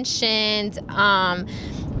you mentioned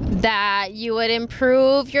that you would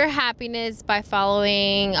improve your happiness by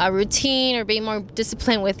following a routine or being more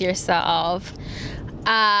disciplined with yourself.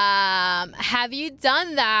 Have you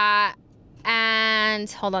done that? And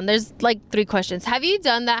hold on, there's like 3 questions. Have you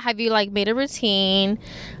done that? Have you like made a routine?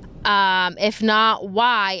 If not,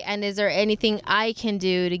 why? And is there anything I can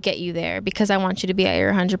do to get you there? Because I want you to be at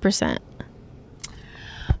your 100%.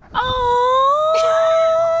 Oh,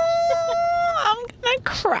 I'm gonna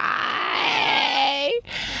cry.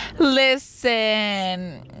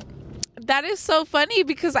 Listen, that is so funny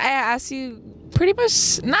because I asked you pretty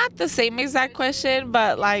much not the same exact question,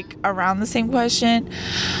 but like around the same question.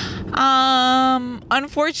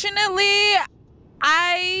 Unfortunately,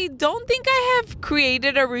 I don't think I have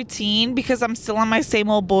created a routine because I'm still on my same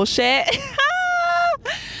old bullshit.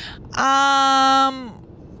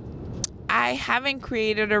 I haven't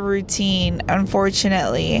created a routine,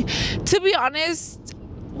 unfortunately. To be honest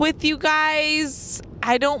with you guys,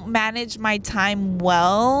 I don't manage my time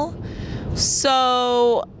well.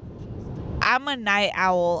 So I'm a night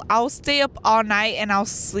owl. I'll stay up all night and I'll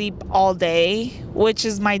sleep all day, which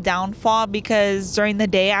is my downfall because during the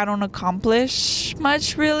day I don't accomplish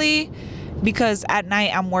much really because at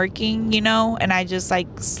night I'm working, you know, and I just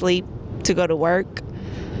like sleep to go to work.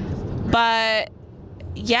 But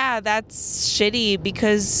yeah, that's shitty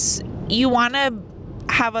because you want to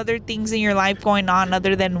have other things in your life going on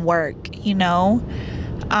other than work, you know?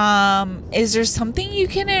 Is there something you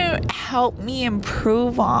can help me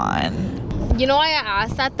improve on? You know why I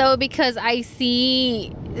asked that though? Because I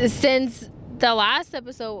see since the last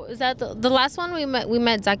episode, is that the last one we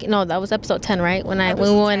met Zaki? No, that was episode 10, right? When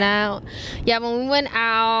we went out. Yeah, when we went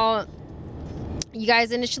out, you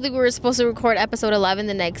guys, initially we were supposed to record episode 11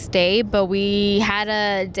 the next day, but we had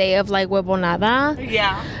a day of like huevonada.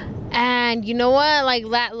 Yeah. And you know what? Like,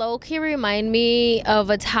 that low-key remind me of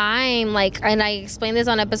a time, like, and I explained this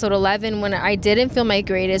on episode 11, when I didn't feel my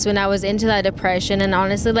greatest, when I was into that depression. And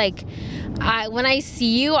honestly, like, when I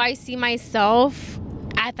see you, I see myself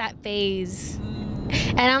at that phase.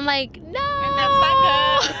 And I'm like, no. And that's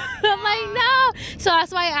not good. I'm like, no. So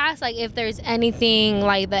that's why I asked, like, if there's anything,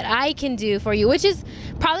 like, that I can do for you, which is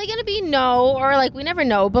probably going to be no, or, like, we never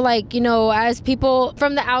know. But, like, you know, as people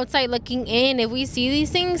from the outside looking in, if we see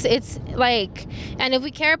these things, it's, like, and if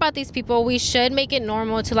we care about these people, we should make it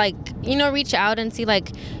normal to, like, you know, reach out and see,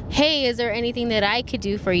 like, hey, is there anything that I could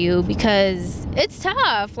do for you? Because it's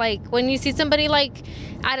tough. Like, when you see somebody, like,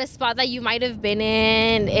 at a spot that you might have been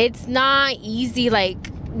in, it's not easy, like,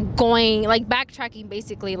 going, like, backtracking,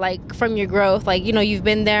 basically, like, from your growth. Like, you know, you've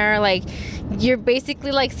been there, like, you're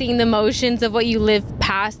basically, like, seeing the motions of what you lived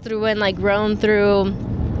past through and, like, grown through.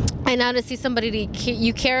 And now to see somebody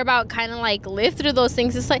you care about kind of, like, live through those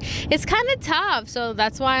things, it's like, it's kind of tough. So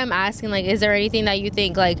that's why I'm asking, like, is there anything that you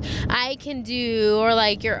think, like, I can do, or,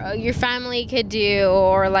 like, your family could do,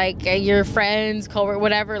 or, like, your friends, coworker,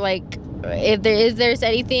 whatever, like, if there's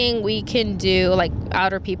anything we can do, like,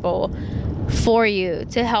 outer people, for you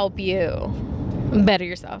to help you better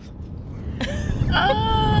yourself.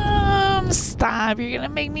 Stop, you're gonna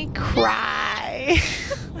make me cry.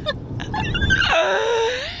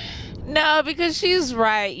 No, because she's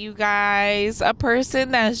right, you guys. A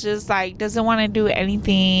person that's just, like, doesn't want to do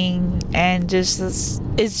anything and just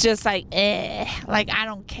it's just like, like, I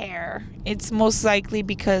don't care. It's most likely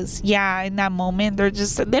because, yeah, in that moment they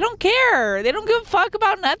don't care. They don't give a fuck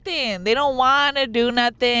about nothing. They don't want to do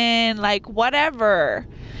nothing, like, whatever.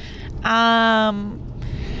 I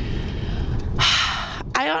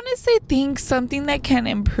honestly think something that can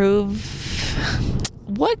improve,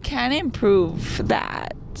 what can improve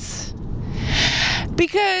that?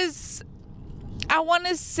 Because I want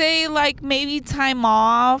to say, like, maybe time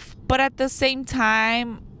off, but at the same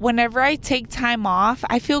time, whenever I take time off,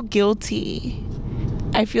 I feel guilty.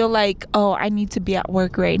 I feel like, oh, I need to be at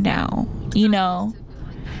work right now, you know?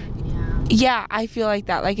 Yeah, I feel like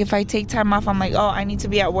that. Like, if I take time off, I'm like, oh, I need to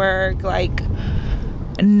be at work. Like,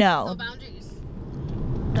 no. So boundaries.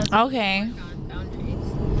 Okay.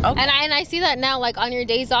 Okay. And I see that now, like, on your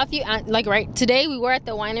days off, you like, right today we were at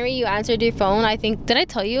the winery, you answered your phone. I think, did I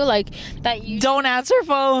tell you, like, that you don't answer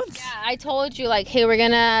phones? Yeah, I told you, like, hey,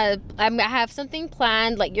 I have something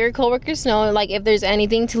planned, like, your coworkers know, like, if there's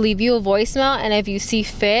anything, to leave you a voicemail, and if you see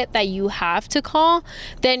fit that you have to call,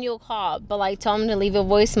 then you'll call. But, like, tell them to leave a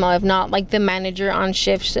voicemail. If not, like, the manager on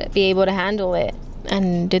shift should be able to handle it.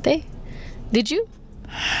 And did you?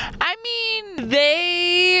 I mean,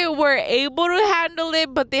 they were able to handle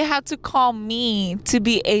it, but they had to call me to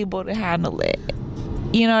be able to handle it.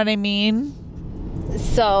 You know what I mean?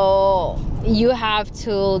 So you have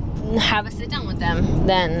to have a sit down with them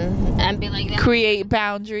then and be like, create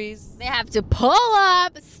boundaries. They have to pull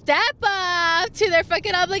up, step up to their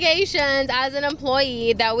fucking obligations as an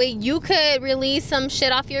employee. That way you could release some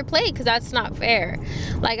shit off your plate, because that's not fair.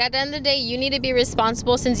 Like, at the end of the day, you need to be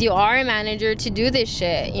responsible, since you are a manager, to do this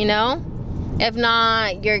shit, you know? If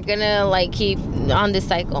not, you're gonna, like, keep on this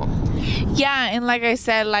cycle. Yeah, and like I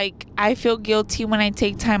said, like, I feel guilty when I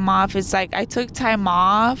take time off. It's like, I took time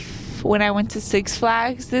off when I went to Six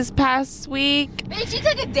Flags this past week. Bitch, you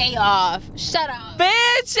took a day off. Shut up.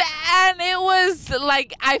 Bitch, and it was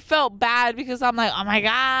like, I felt bad because I'm like, oh my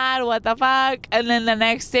God, what the fuck? And then the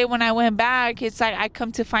next day when I went back, it's like, I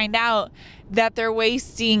come to find out that they're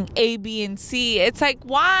wasting A, B, and C. It's like,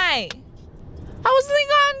 why? I was only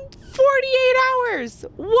gone 48 hours.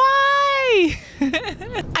 Why?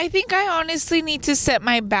 I think I honestly need to set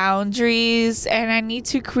my boundaries, and I need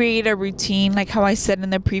to create a routine, like how I said in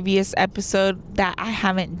the previous episode, that I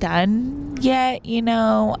haven't done yet. You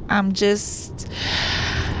know, I'm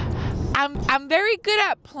very good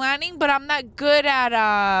at planning, but I'm not good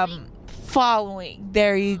at following.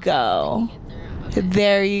 There you go.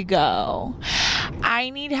 I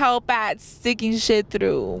need help at sticking shit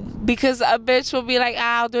through, because a bitch will be like,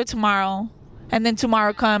 I'll do it tomorrow, and then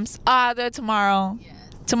tomorrow comes, I'll do it tomorrow.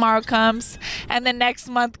 Tomorrow comes, and the next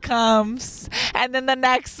month comes, and then the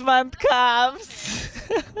next month comes.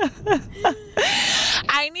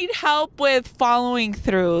 I need help with following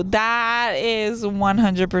through. That is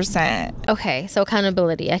 100%. Okay, so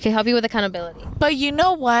accountability. I can help you with accountability. But you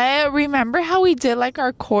know what? Remember how we did, like,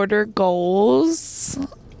 our quarter goals?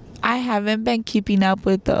 I haven't been keeping up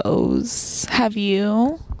with those. Have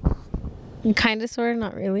you? Kind of, sort of,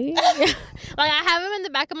 not really. Like, I have him in the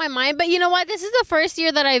back of my mind, but you know what? This is the first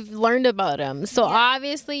year that I've learned about him. So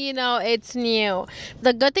obviously, you know, it's new.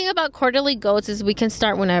 The good thing about quarterly goals is we can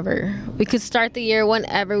start whenever. We could start the year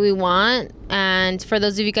whenever we want. And for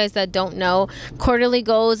those of you guys that don't know, quarterly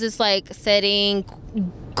goals is like setting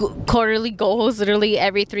quarterly goals literally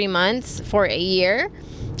every 3 months for a year.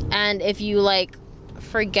 And if you like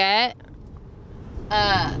forget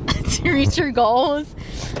to reach your goals,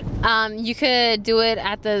 you could do it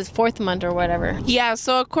at the 4th month or whatever. Yeah,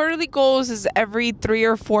 so a quarterly goals is every 3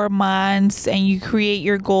 or 4 months, and you create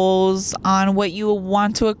your goals on what you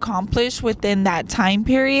want to accomplish within that time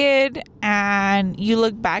period, and you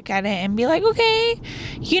look back at it and be like, okay,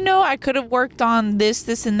 you know, I could have worked on this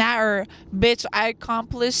and that, or bitch, I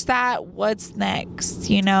accomplished that, what's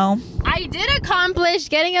next, you know? I did accomplish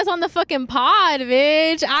getting us on the fucking pod,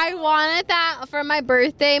 bitch. I wanted that for my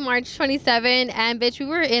birthday, March 27, and bitch, we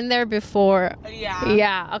were in there before.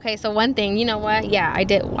 Yeah. Okay, so one thing, you know what? Yeah, I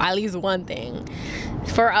did at least one thing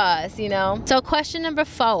for us, you know? So question number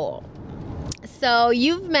 4. So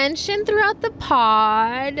you've mentioned throughout the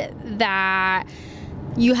pod that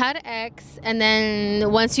you had an ex, and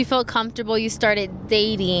then once you felt comfortable, you started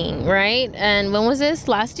dating, right? And when was this?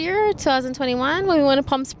 Last year, 2021, when we went to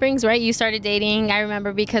Palm Springs, right? You started dating. I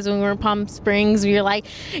remember because when we were in Palm Springs, we were like,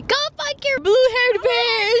 go fuck your blue-haired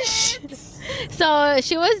bitch. So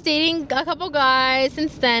she was dating a couple guys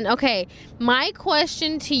since then. Okay, my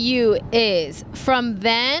question to you is, from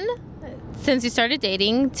then, since you started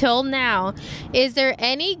dating till now, is there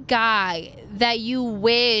any guy that you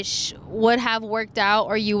wish would have worked out,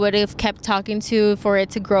 or you would have kept talking to for it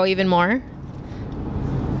to grow even more?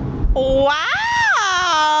 Wow,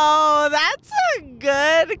 that's a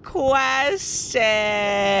good question.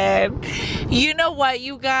 You know what,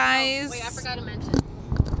 you guys? Wait, I forgot to mention.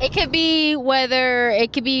 It could be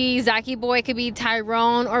Zachy Boy, it could be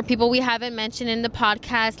Tyrone, or people we haven't mentioned in the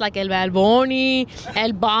podcast, like El Balboni,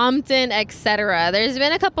 El Bompton, etc. There's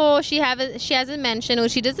been a couple she hasn't mentioned,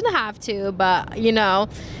 which she doesn't have to, but you know,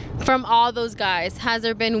 from all those guys, has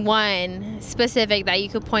there been one specific that you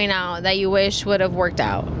could point out that you wish would have worked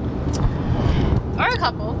out? Or a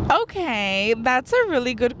couple. Okay, that's a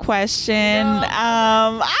really good question.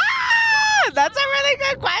 That's a really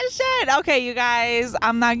good question. Okay, you guys,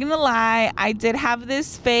 I'm not gonna lie. I did have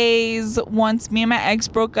this phase once me and my ex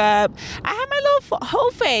broke up. I had my little hoe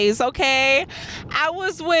phase, okay? I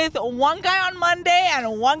was with one guy on Monday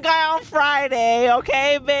and one guy on Friday,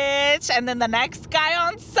 okay, bitch? And then the next guy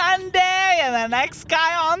on Sunday and the next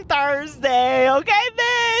guy on Thursday, okay,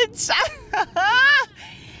 bitch?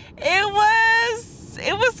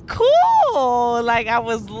 It was cool. Like, I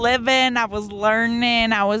was living, I was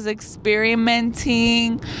learning, I was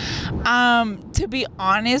experimenting. To be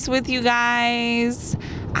honest with you guys,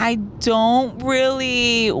 I don't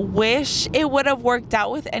really wish it would have worked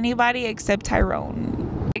out with anybody except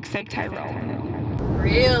Tyrone.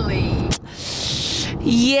 Really?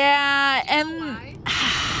 Yeah, and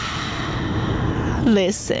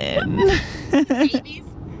listen. Babies?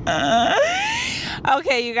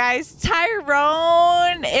 Okay, you guys,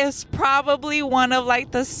 Tyrone is probably one of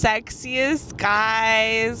like the sexiest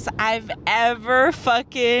guys I've ever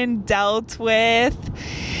fucking dealt with.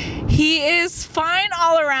 He is fine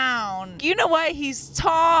all around. You know what? He's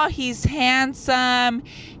tall, he's handsome,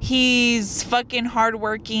 he's fucking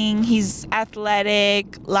hardworking, he's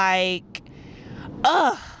athletic, like,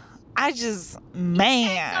 I just,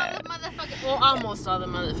 man. Almost all the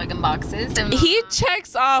motherfucking boxes. He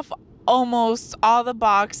checks off almost all the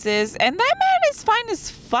boxes, and that man is fine as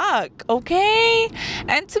fuck, okay?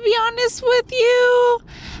 And to be honest with you,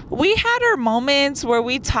 we had our moments where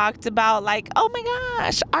we talked about like, oh my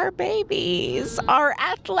gosh, our babies, our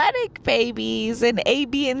athletic babies, and A,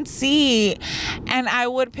 B, and C. And I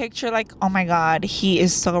would picture like, oh my god, he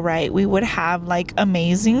is so right, we would have like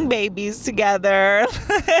amazing babies together.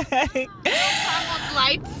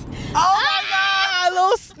 Lights. Oh my god,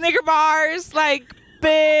 little Snicker bars, like,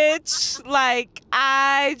 bitch, like,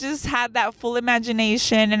 I just had that full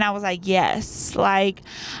imagination, and I was like, yes, like,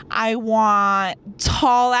 I want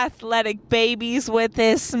tall athletic babies with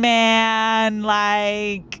this man.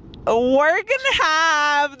 Like, we're gonna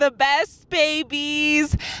have the best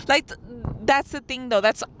babies. Like, that's the thing though,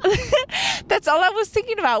 that's that's all I was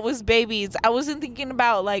thinking about was babies. I wasn't thinking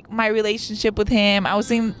about like my relationship with him. I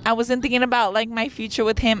wasn't thinking about like my future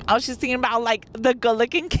with him. I was just thinking about like the good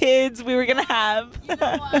looking kids we were gonna have. You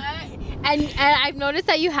know what? And I've noticed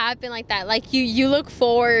that you have been like that. Like you look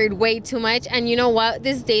forward way too much. And you know what?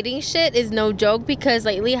 This dating shit is no joke, because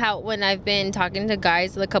lately when I've been talking to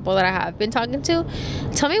guys, the couple that I have been talking to,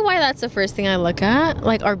 tell me why that's the first thing I look at.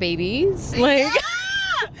 Like our babies. Like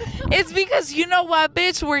it's because you know what,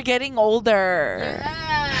 bitch, we're getting older.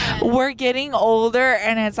 Yeah. We're getting older,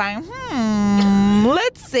 and it's like,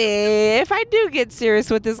 let's see, if I do get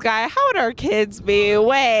serious with this guy, how would our kids be?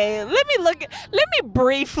 Wait, let me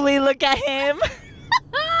briefly look at him.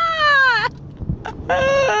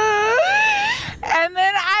 And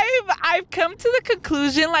then I've come to the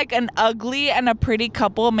conclusion, like, an ugly and a pretty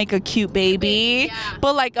couple make a cute baby, yeah.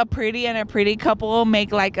 But like a pretty and a pretty couple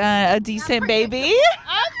make like a decent baby.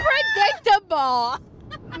 Unpredictable.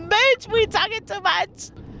 Bitch, we talking too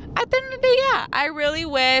much. At the end of the day, yeah, I really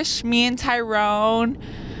wish me and Tyrone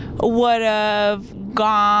would have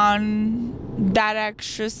gone that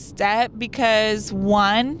extra step, because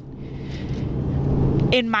one,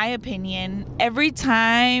 in my opinion, every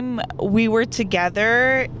time we were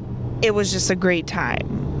together, it was just a great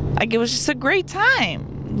time. Like, it was just a great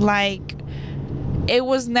time. Like, it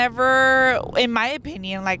was never, in my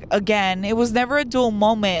opinion, like, again, it was never a dull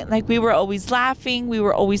moment. Like, we were always laughing, we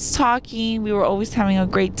were always talking, we were always having a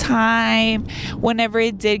great time. Whenever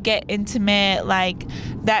it did get intimate, like,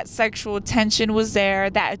 that sexual tension was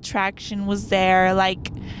there, that attraction was there.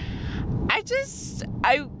 Like, I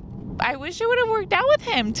wish it would have worked out with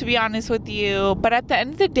him, to be honest with you. But at the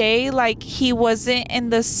end of the day, like, he wasn't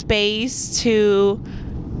in the space to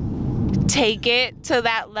take it to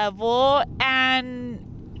that level, and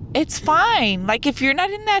it's fine. Like, if you're not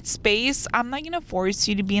in that space, I'm not gonna force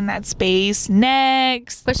you to be in that space.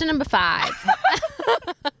 Next. Question number 5.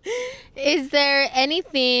 Is there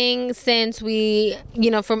anything since we,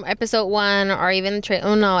 from episode 1 or even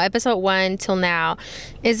episode 1 till now,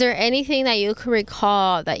 is there anything that you can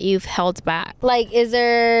recall that you've held back? Like, is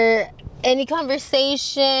there any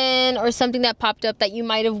conversation or something that popped up that you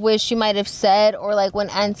might have wished you might have said, or like when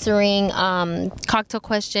answering cocktail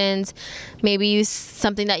questions, maybe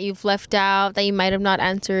something that you've left out that you might have not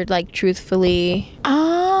answered like truthfully?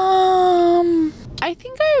 I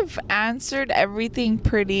think I've answered everything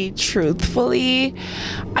pretty truthfully.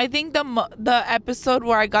 I think the episode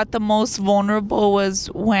where I got the most vulnerable was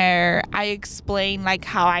where I explained like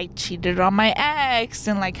how I cheated on my ex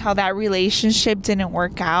and like how that relationship didn't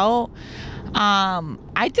work out.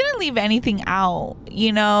 I didn't leave anything out,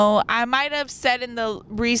 I might have said in the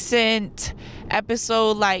recent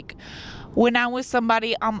episode, like, when I'm with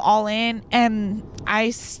somebody, I'm all in, and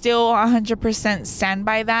I still 100% stand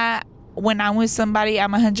by that. When I'm with somebody,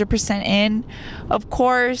 I'm 100% in. Of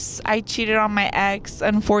course, I cheated on my ex.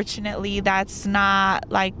 Unfortunately, that's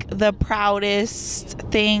not like the proudest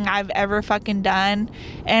thing I've ever fucking done,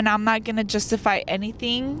 and I'm not gonna justify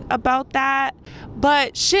anything about that.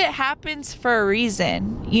 But shit happens for a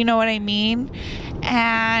reason, you know what I mean?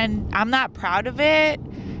 And I'm not proud of it.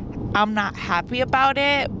 I'm not happy about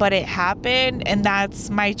it, but it happened, and that's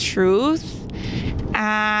my truth.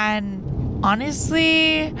 And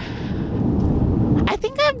honestly, I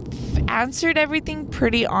think I've answered everything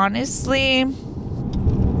pretty honestly.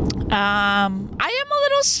 I am a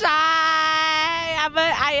little shy.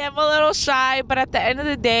 I am a little shy, but at the end of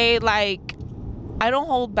the day, like, I don't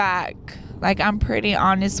hold back. Like, I'm pretty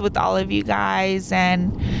honest with all of you guys,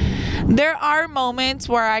 and there are moments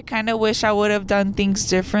where I kind of wish I would have done things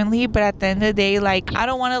differently, but at the end of the day, like, I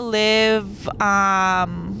don't want to live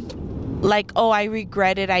like, oh, I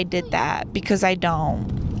regretted I did that, because I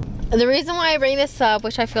don't. The reason why I bring this up,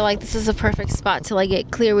 which I feel like this is a perfect spot to like get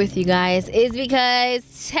clear with you guys, is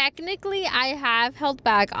because technically I have held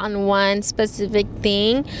back on one specific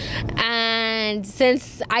thing, and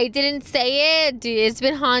since I didn't say it, dude, it's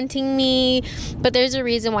been haunting me. But there's a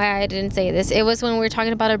reason why I didn't say this. It was when we were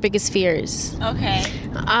talking about our biggest fears. Okay.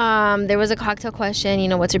 There was a cocktail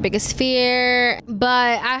question, what's your biggest fear?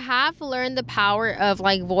 But I have learned the power of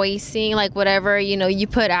like voicing, like whatever you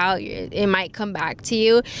put out, it might come back to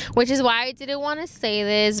you. Which is why I didn't want to say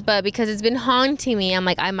this, but because it's been haunting me, I'm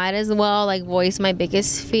like, I might as well like voice my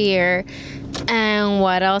biggest fear. And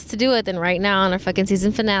what else to do it than right now on our fucking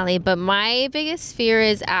season finale? But my biggest fear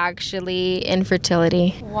is actually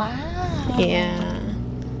infertility. Wow. Yeah.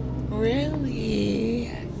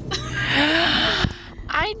 Really?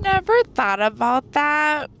 I never thought about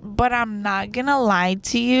that, but I'm not gonna lie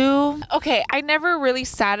to you. Okay, I never really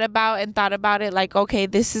sat about and thought about it like, okay,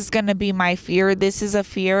 this is gonna be my fear, this is a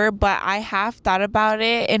fear, but I have thought about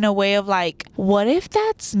it in a way of like, what if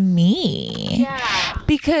that's me? Yeah.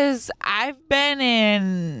 Because I've been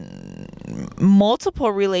in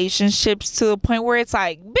multiple relationships to the point where it's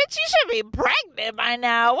like, bitch, you should be pregnant by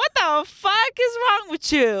now. What the fuck is wrong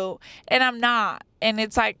with you? And I'm not. And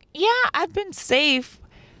it's like, yeah, I've been safe,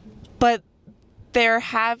 but there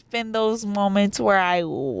have been those moments where I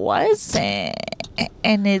wasn't.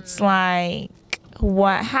 And it's like,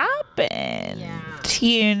 what happened? Yeah.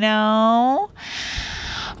 You know?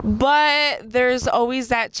 But there's always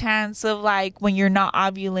that chance of like, when you're not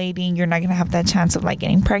ovulating, you're not gonna have that chance of like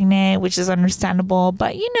getting pregnant, which is understandable.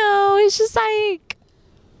 But you know, it's just like,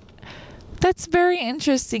 that's very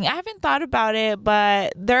interesting. I haven't thought about it,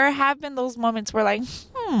 but there have been those moments where like,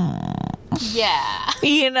 Yeah.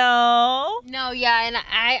 you know? No, yeah, and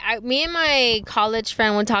I me and my college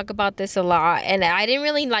friend would talk about this a lot, and I didn't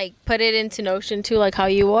really like put it into notion too, like how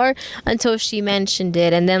you are, until she mentioned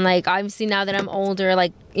it. And then like obviously now that I'm older,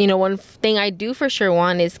 like, you know, one thing I do for sure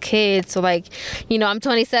want is kids. So like, you know, I'm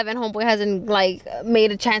 27, homeboy hasn't like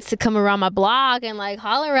made a chance to come around my block and like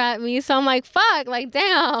holler at me, so I'm like, fuck, like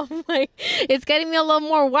damn, like it's getting me a little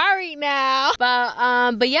more worried now.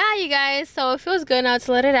 But yeah, you guys, so it feels good now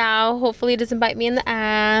to let it out. Hopefully it doesn't bite me in the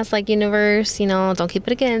ass. Like, universe, you know, don't keep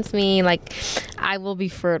it against me. Like, I will be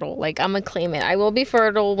fertile. Like, I'm gonna claim it. I will be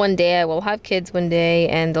fertile one day. I will have kids one day,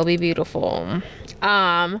 and they'll be beautiful.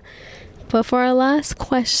 But for our last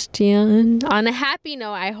question, on a happy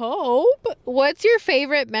note, I hope, what's your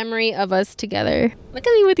favorite memory of us together? Look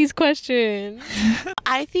at me with these questions.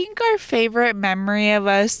 I think our favorite memory of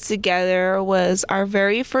us together was our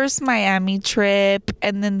very first Miami trip,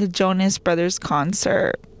 and then the Jonas Brothers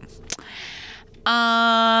concert.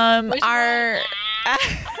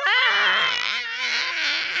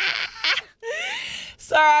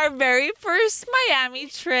 So our very first Miami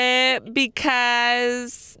trip,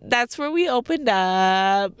 because that's where we opened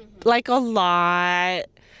up like a lot.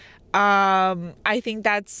 I think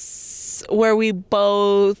that's where we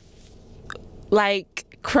both like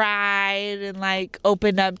cried and like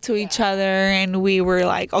opened up to each other, and we were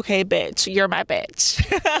like, okay, bitch, you're my bitch.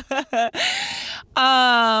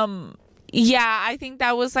 Yeah, I think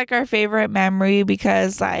that was like our favorite memory,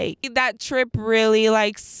 because like that trip really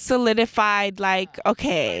like solidified like,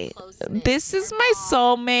 okay, this is my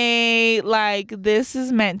soulmate, like this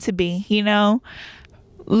is meant to be, you know,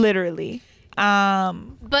 literally.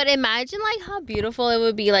 But imagine like how beautiful it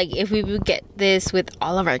would be like if we would get this with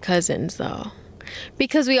all of our cousins though,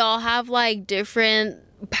 because we all have like different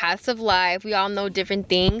paths of life, we all know different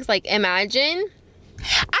things. Like, imagine.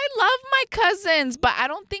 I love my cousins, but I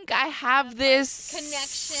don't think I have this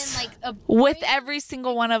connection like with every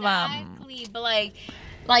single one of them. Exactly, but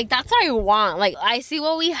like that's what I want. Like, I see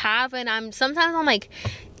what we have, and I'm like,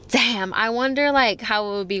 damn, I wonder like how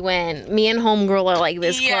it would be when me and homegirl are like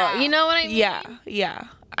this close. You know what I mean? Yeah.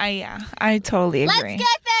 I totally agree. Let's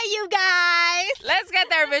get there, you guys. Let's get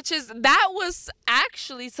there, bitches. That was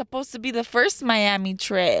actually supposed to be the first Miami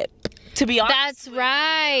trip, to be honest. That's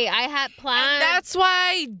right. I had plans. And that's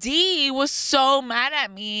why D was so mad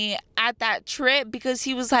at me at that trip, because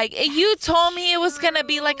he was like, you told me it was going to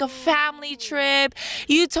be like a family trip.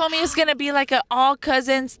 You told me it was going to be like an all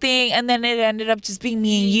cousins thing. And then it ended up just being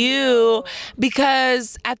me and you,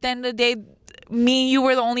 because at the end of the day, me and you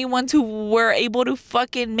were the only ones who were able to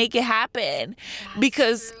fucking make it happen. That's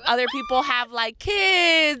because true. Other people have like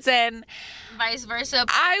kids and vice versa.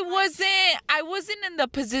 I wasn't in the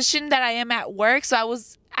position that I am at work, so I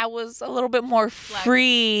was a little bit more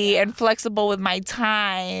free and flexible with my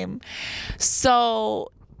time.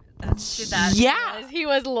 So yeah, he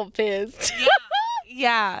was a little pissed.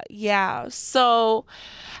 Yeah. So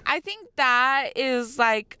I think that is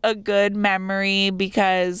like a good memory,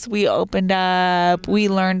 because we opened up, we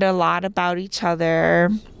learned a lot about each other.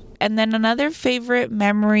 And then another favorite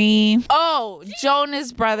memory,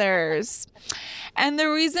 Jonas Brothers. And the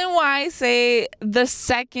reason why I say the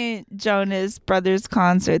second Jonas Brothers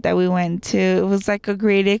concert that we went to, it was like a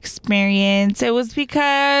great experience. It was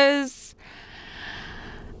because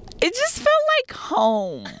it just felt like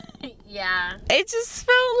home. Yeah. It just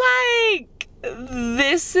felt like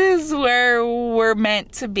this is where we're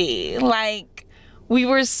meant to be. Like, we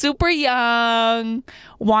were super young,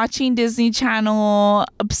 watching Disney Channel,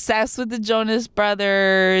 obsessed with the Jonas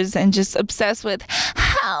Brothers, and just obsessed with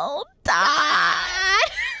Hold On.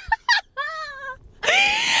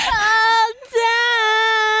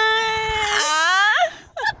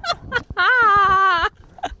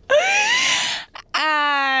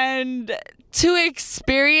 And to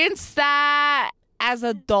experience that as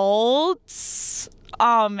adults,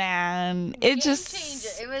 Oh man, it just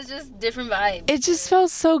changer. It was just different vibes. It just felt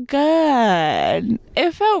so good.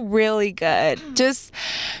 It felt really good. Just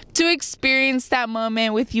to experience that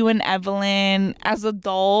moment with you and Evelyn as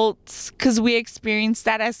adults, because we experienced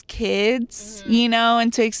that as kids, you know,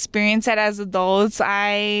 and to experience that as adults,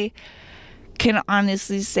 I can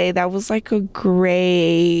honestly say that was like a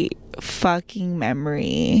great fucking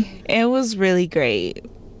memory. It was really great.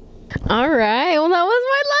 All right. Well, that was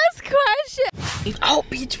my last question. Oh,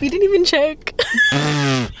 bitch, we didn't even check.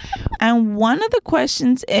 And one of the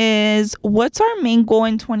questions is, what's our main goal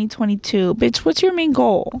in 2022? Bitch, what's your main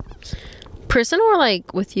goal? Personal or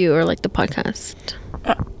like with you or like the podcast?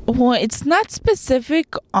 Well, it's not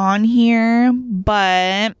specific on here,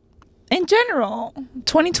 but in general,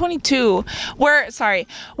 2022,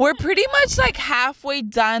 we're pretty much like halfway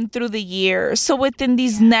done through the year. So within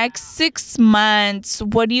these next 6 months,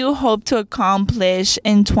 what do you hope to accomplish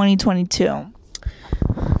in 2022?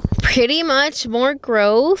 Pretty much more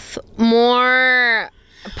growth, more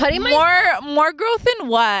growth in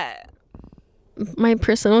what? My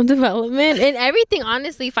personal development and everything,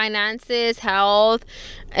 honestly, finances, health,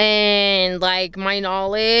 and like my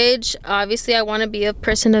knowledge. Obviously, I want to be a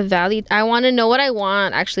person of value. I want to know what I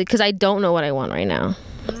want, actually, because I don't know what I want right now.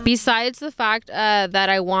 Besides the fact that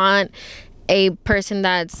I want a person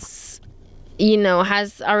that's, you know,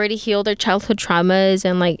 has already healed their childhood traumas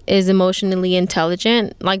and like is emotionally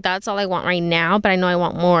intelligent. Like that's all I want right now, but I know I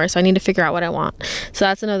want more, so I need to figure out what I want. So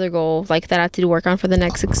that's another goal like that I have to work on for the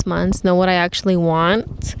next 6 months. Know what I actually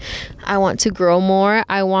want. I want to grow more.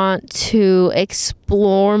 I want to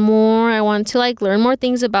explore more. I want to like learn more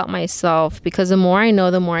things about myself, because the more I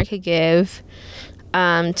know, the more I could give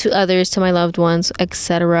to others, to my loved ones,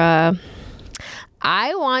 etc.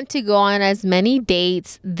 I want to go on as many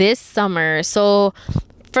dates this summer. So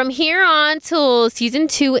from here on till season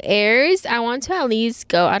 2 airs, I want to at least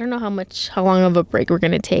go. I don't know how long of a break we're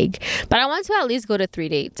gonna take, but I want to at least go to 3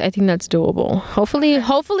 dates. I think that's doable.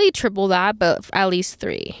 Hopefully triple that, but at least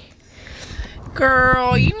 3.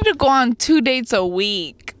 Girl, you need to go on 2 dates a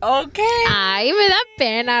week, okay? Ay, me da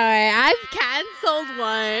pena, I've canceled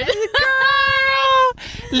one. Girl,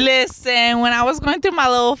 listen, when I was going through my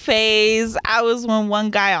little phase, I was with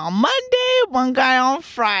one guy on Monday, one guy on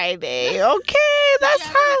Friday, okay? That's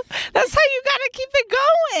how you gotta keep it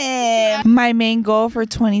going. My main goal for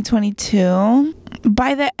 2022,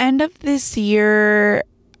 by the end of this year,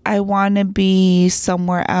 I want to be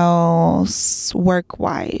somewhere else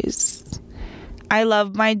work-wise. I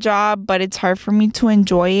love my job, but it's hard for me to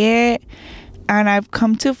enjoy it. And I've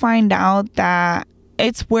come to find out that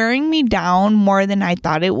it's wearing me down more than I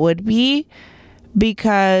thought it would be,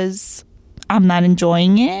 because I'm not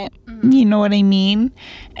enjoying it. You know what I mean?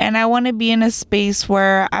 And I want to be in a space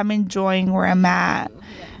where I'm enjoying where I'm at.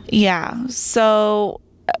 Yeah. So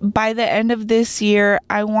by the end of this year,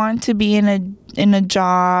 I want to be in a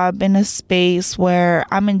job, in a space where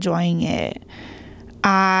I'm enjoying it.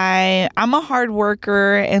 I'm a hard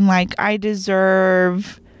worker, and like I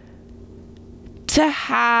deserve to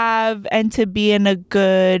have and to be in a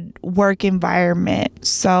good work environment.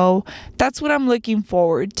 So that's what I'm looking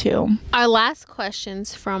forward to. Our last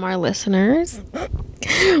questions from our listeners.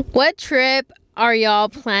 What trip are y'all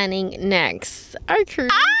planning next? Our cruise.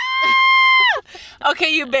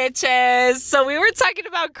 Okay, you bitches. So we were talking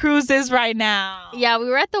about cruises right now. Yeah, we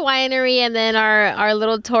were at the winery, and then our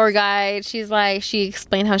little tour guide, she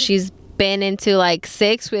explained how she's been into like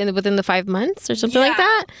 6 within the 5 months or something like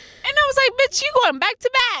that. And I was like, bitch, you going back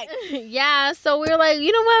to back. Yeah, so we were like,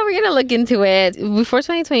 you know what, we're gonna look into it before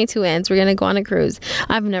 2022 ends. We're gonna go on a cruise.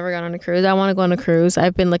 I've never gone on a cruise. I want to go on a cruise.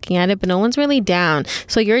 I've been looking at it, but no one's really down.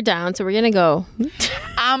 So you're down, so we're gonna go.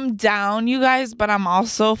 I'm down, you guys, but I'm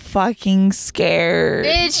also fucking scared.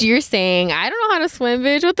 Bitch, you're saying I don't know how to swim,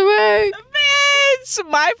 bitch. What the fuck? Bitch,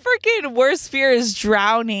 my freaking worst fear is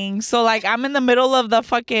drowning. So like I'm in the middle of the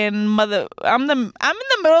fucking I'm in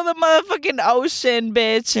the middle of the motherfucking ocean,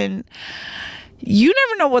 bitch, and you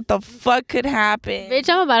never know what the fuck could happen. Bitch,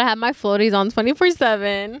 I'm about to have my floaties on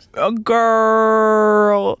 24/7. Oh,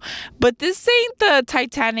 girl. But this ain't the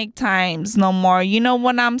Titanic times no more. You know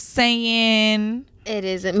what I'm saying? It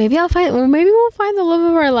isn't. Maybe we'll find the love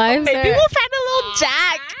of our lives. Maybe we'll find a little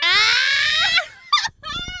Jack.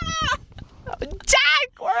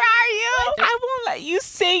 Jack, where are you? I won't let you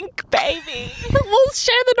sink, baby. We'll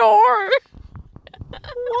share the door.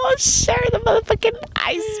 We'll share the motherfucking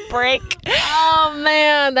ice break. Oh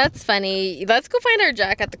man, that's funny. Let's go find our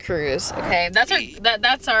Jack at the cruise. Okay, that's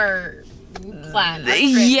our plan.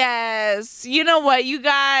 Yes. You know what, you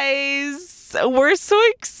guys? We're so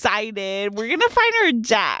excited. We're gonna find our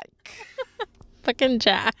Jack. Fucking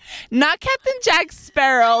Jack. Not Captain Jack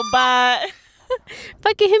Sparrow, but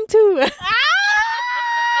Fucking him too.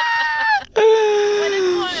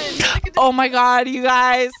 Oh my god, you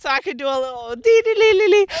guys, so I could do a little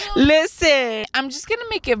dee-dee-lee-lee-lee. Listen, I'm just gonna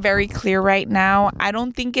make it very clear right now. I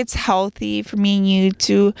don't think it's healthy for me and you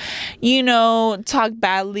to, you know, talk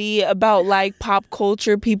badly about like pop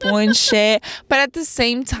culture people and shit, but at the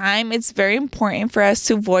same time it's very important for us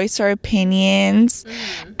to voice our opinions.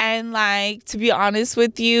 And like, to be honest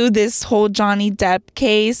with you, this whole Johnny Depp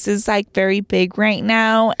case is like very big right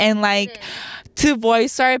now, and like to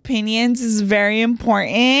voice our opinions is very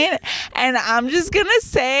important. And I'm just gonna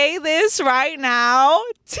say this right now,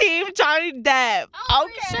 Team Johnny Depp. Oh,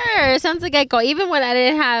 okay, sure. Sounds like Echo. Even when I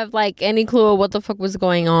didn't have like any clue of what the fuck was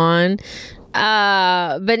going on.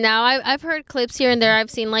 But now I've heard clips here and there.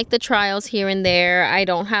 I've seen like the trials here and there. I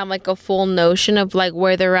don't have like a full notion of like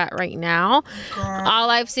where they're at right now. Girl. All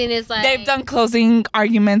I've seen is like they've done closing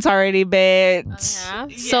arguments already, bitch. Yeah.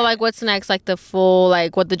 So like what's next? Like the full,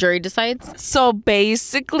 like what the jury decides? So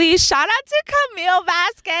basically, shout out to Camille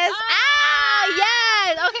Vasquez.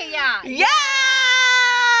 Yes. Okay, yeah. Yes.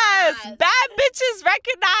 Bad bitches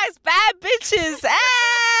recognize bad bitches.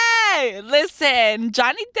 Hey, listen,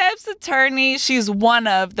 Johnny Depp's attorney, she's one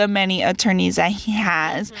of the many attorneys that he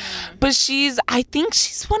has. But I think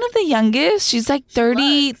she's one of the youngest. She's like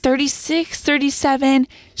 30, 36, 37.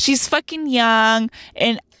 She's fucking young.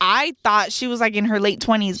 And I thought she was like in her late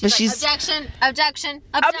 20s, but she's objection. And she's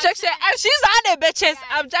on it, bitches.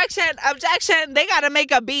 Objection. They gotta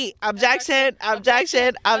make a beat. Objection.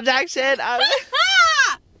 Objection. Objection.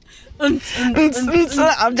 Listen. We're so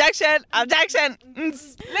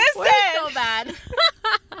bad.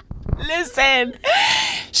 Listen.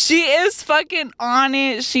 She is fucking on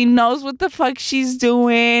it. She knows what the fuck she's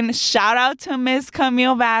doing. Shout out to Miss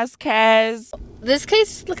Camille Vasquez. This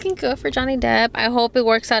case is looking good for Johnny Depp. I hope it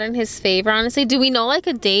works out in his favor, honestly. Do we know like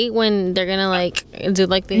a date when they're gonna like do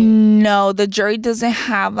like the... No, the jury doesn't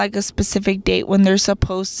have like a specific date when they're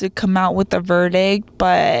supposed to come out with a verdict,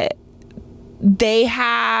 but they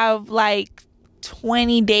have like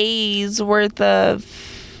 20 days worth of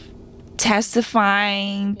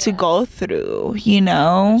testifying to go through, you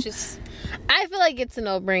know? I feel like it's a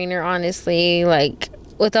no-brainer, honestly. Like,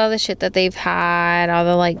 with all the shit that they've had, all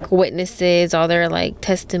the like witnesses, all their like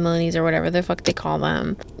testimonies or whatever the fuck they call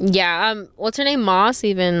them. Yeah, what's her name? Moss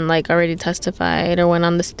even like already testified or went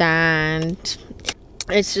on the stand.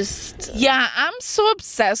 It's just... Yeah, I'm so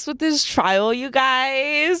obsessed with this trial, you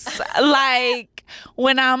guys. Like,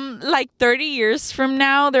 when I'm like 30 years from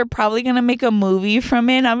now, they're probably gonna make a movie from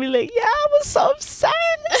it. I'll be like, yeah, I was so obsessed.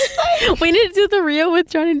 Like, we need to do the reel with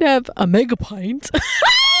Johnny Depp. A mega pint.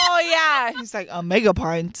 Oh, yeah. He's like, a mega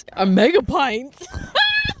pint. A mega pint.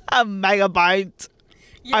 A mega pint.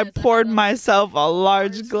 Yes, I poured myself a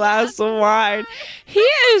large glass of wine. He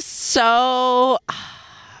is so...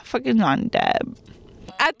 fucking Johnny Depp.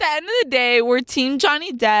 At the end of the day, we're Team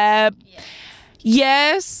Johnny Depp.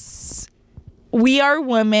 Yes, we are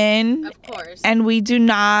women. Of course. And we do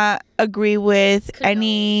not agree with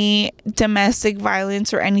any domestic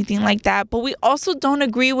violence or anything like that. But we also don't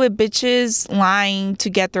agree with bitches lying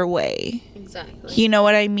to get their way. Exactly. You know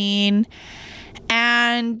what I mean?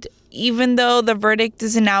 And even though the verdict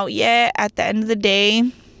isn't out yet, at the end of the day,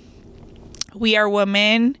 we are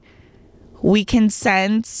women. We can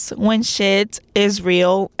sense when shit is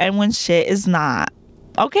real and when shit is not.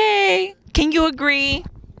 Okay? Can you agree?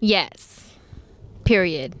 Yes.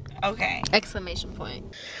 Period. Okay. Exclamation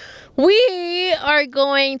point. We are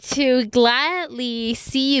going to gladly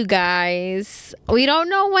see you guys. We don't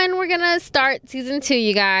know when we're gonna start season 2,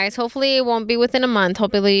 you guys. Hopefully it won't be within a month.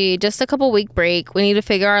 Hopefully just a couple week break. We need to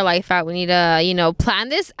figure our life out. We need to, you know, plan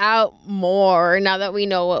this out more now that we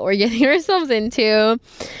know what we're getting ourselves into.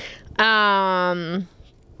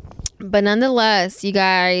 But nonetheless, you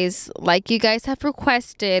guys, like you guys have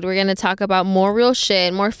requested, we're going to talk about more real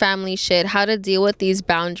shit, more family shit, how to deal with these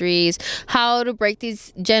boundaries, how to break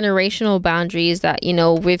these generational boundaries that, you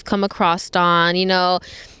know, we've come across on, you know,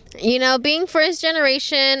 being first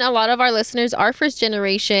generation, a lot of our listeners are first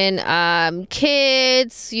generation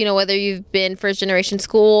kids, you know, whether you've been first generation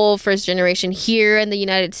school, first generation here in the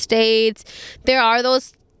United States, there are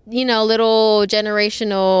those, you know, little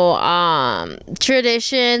generational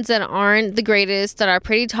traditions that aren't the greatest, that are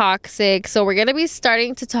pretty toxic. So we're gonna be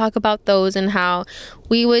starting to talk about those and how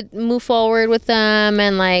we would move forward with them,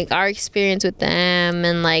 and like our experience with them,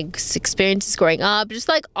 and like experiences growing up, just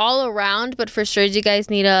like all around. But for sure, you guys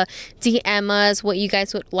need to DM us what you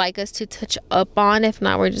guys would like us to touch up on. If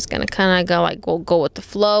not, we're just gonna kind of go like we'll go with the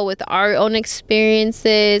flow with our own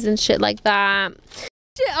experiences and shit like that.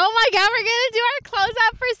 Oh my god, we're gonna do our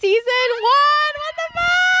closeout for season 1. What the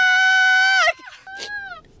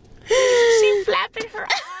fuck? She flapping her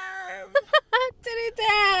arm. Titty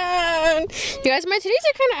down. You guys, my titties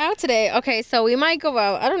are kind of out today. Okay, so we might go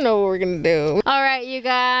out. I don't know what we're gonna do. All right, you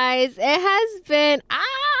guys. It has been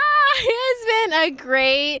a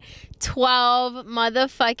great 12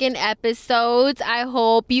 motherfucking episodes. I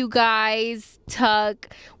hope you guys took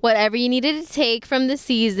whatever you needed to take from the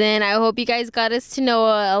season. I hope you guys got us to know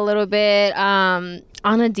a little bit on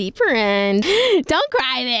a deeper end. Don't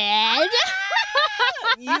cry, bitch.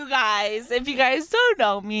 You guys, if you guys don't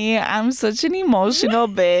know me, I'm such an emotional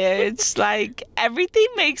bitch. Like, everything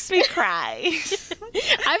makes me cry. I feel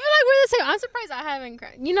like we're the same. I'm surprised I haven't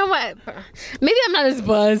cried. You know what? Maybe I'm not as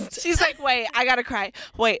buzzed. She's like, wait, I gotta cry.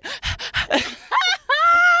 Wait.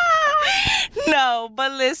 No,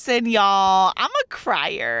 but listen, y'all. I'm a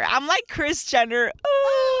crier. I'm like Kris Jenner.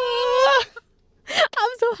 I'm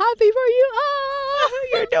so happy for you. Oh,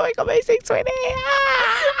 you're doing amazing, sweetie.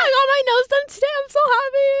 I got my nose done today. I'm so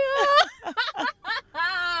happy.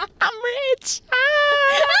 I'm rich.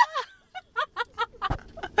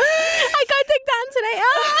 I got dick done today.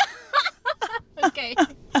 Okay.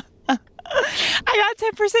 I got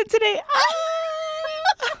 10% today.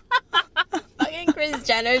 Fucking Kris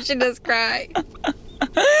Jenner should just cry.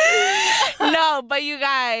 No, but you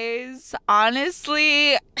guys,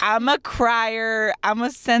 honestly, I'm a crier. I'm a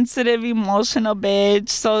sensitive, emotional bitch.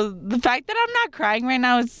 So the fact that I'm not crying right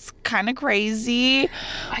now is kind of crazy.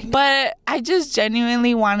 But I just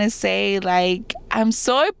genuinely want to say, like, I'm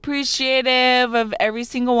so appreciative of every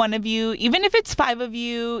single one of you. Even if it's 5 of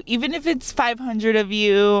you, even if it's 500 of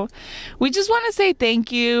you, we just want to say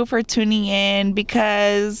thank you for tuning in,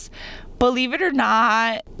 because believe it or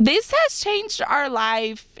not, this has changed our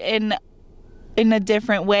life in a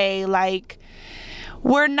different way. Like,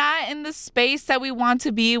 we're not in the space that we want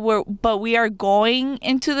to be, but we are going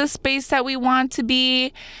into the space that we want to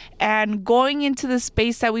be. And going into the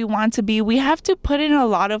space that we want to be, we have to put in a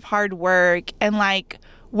lot of hard work. And like,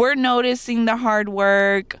 we're noticing the hard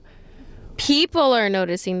work. People are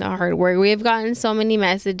noticing the hard work. We've gotten so many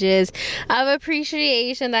messages of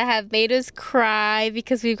appreciation that have made us cry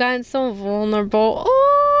because we've gotten so vulnerable.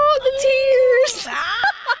 Oh, the tears.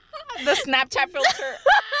 The Snapchat filter.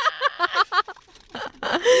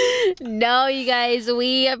 No, you guys,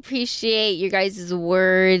 we appreciate your guys'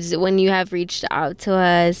 words when you have reached out to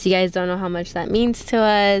us. You guys don't know how much that means to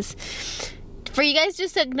us. For you guys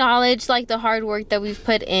just to acknowledge like the hard work that we've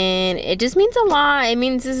put in, it just means a lot. It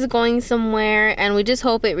means this is going somewhere, and we just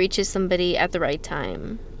hope it reaches somebody at the right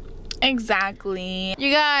time. Exactly.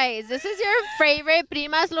 You guys, this is your favorite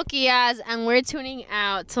Primas Loquillas, and we're tuning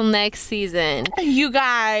out till next season. You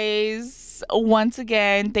guys, once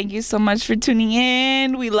again, thank you so much for tuning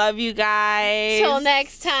in. We love you guys. Till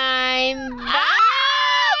next time. Bye.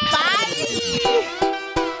 Bye.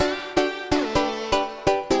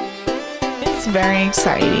 It's very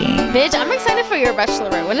exciting. Bitch, I'm excited for your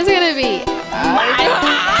bachelorette. When is it gonna be?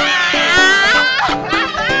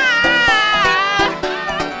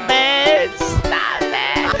 Bitch, stop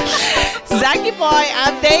it. Zaki boy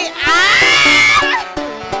update.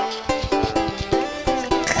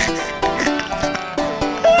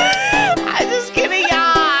 I'm just kidding,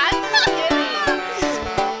 y'all. I'm just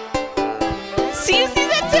kidding. See you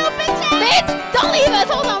season 2, bitches. Bitch, don't leave us.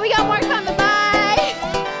 Hold on, we got more coming.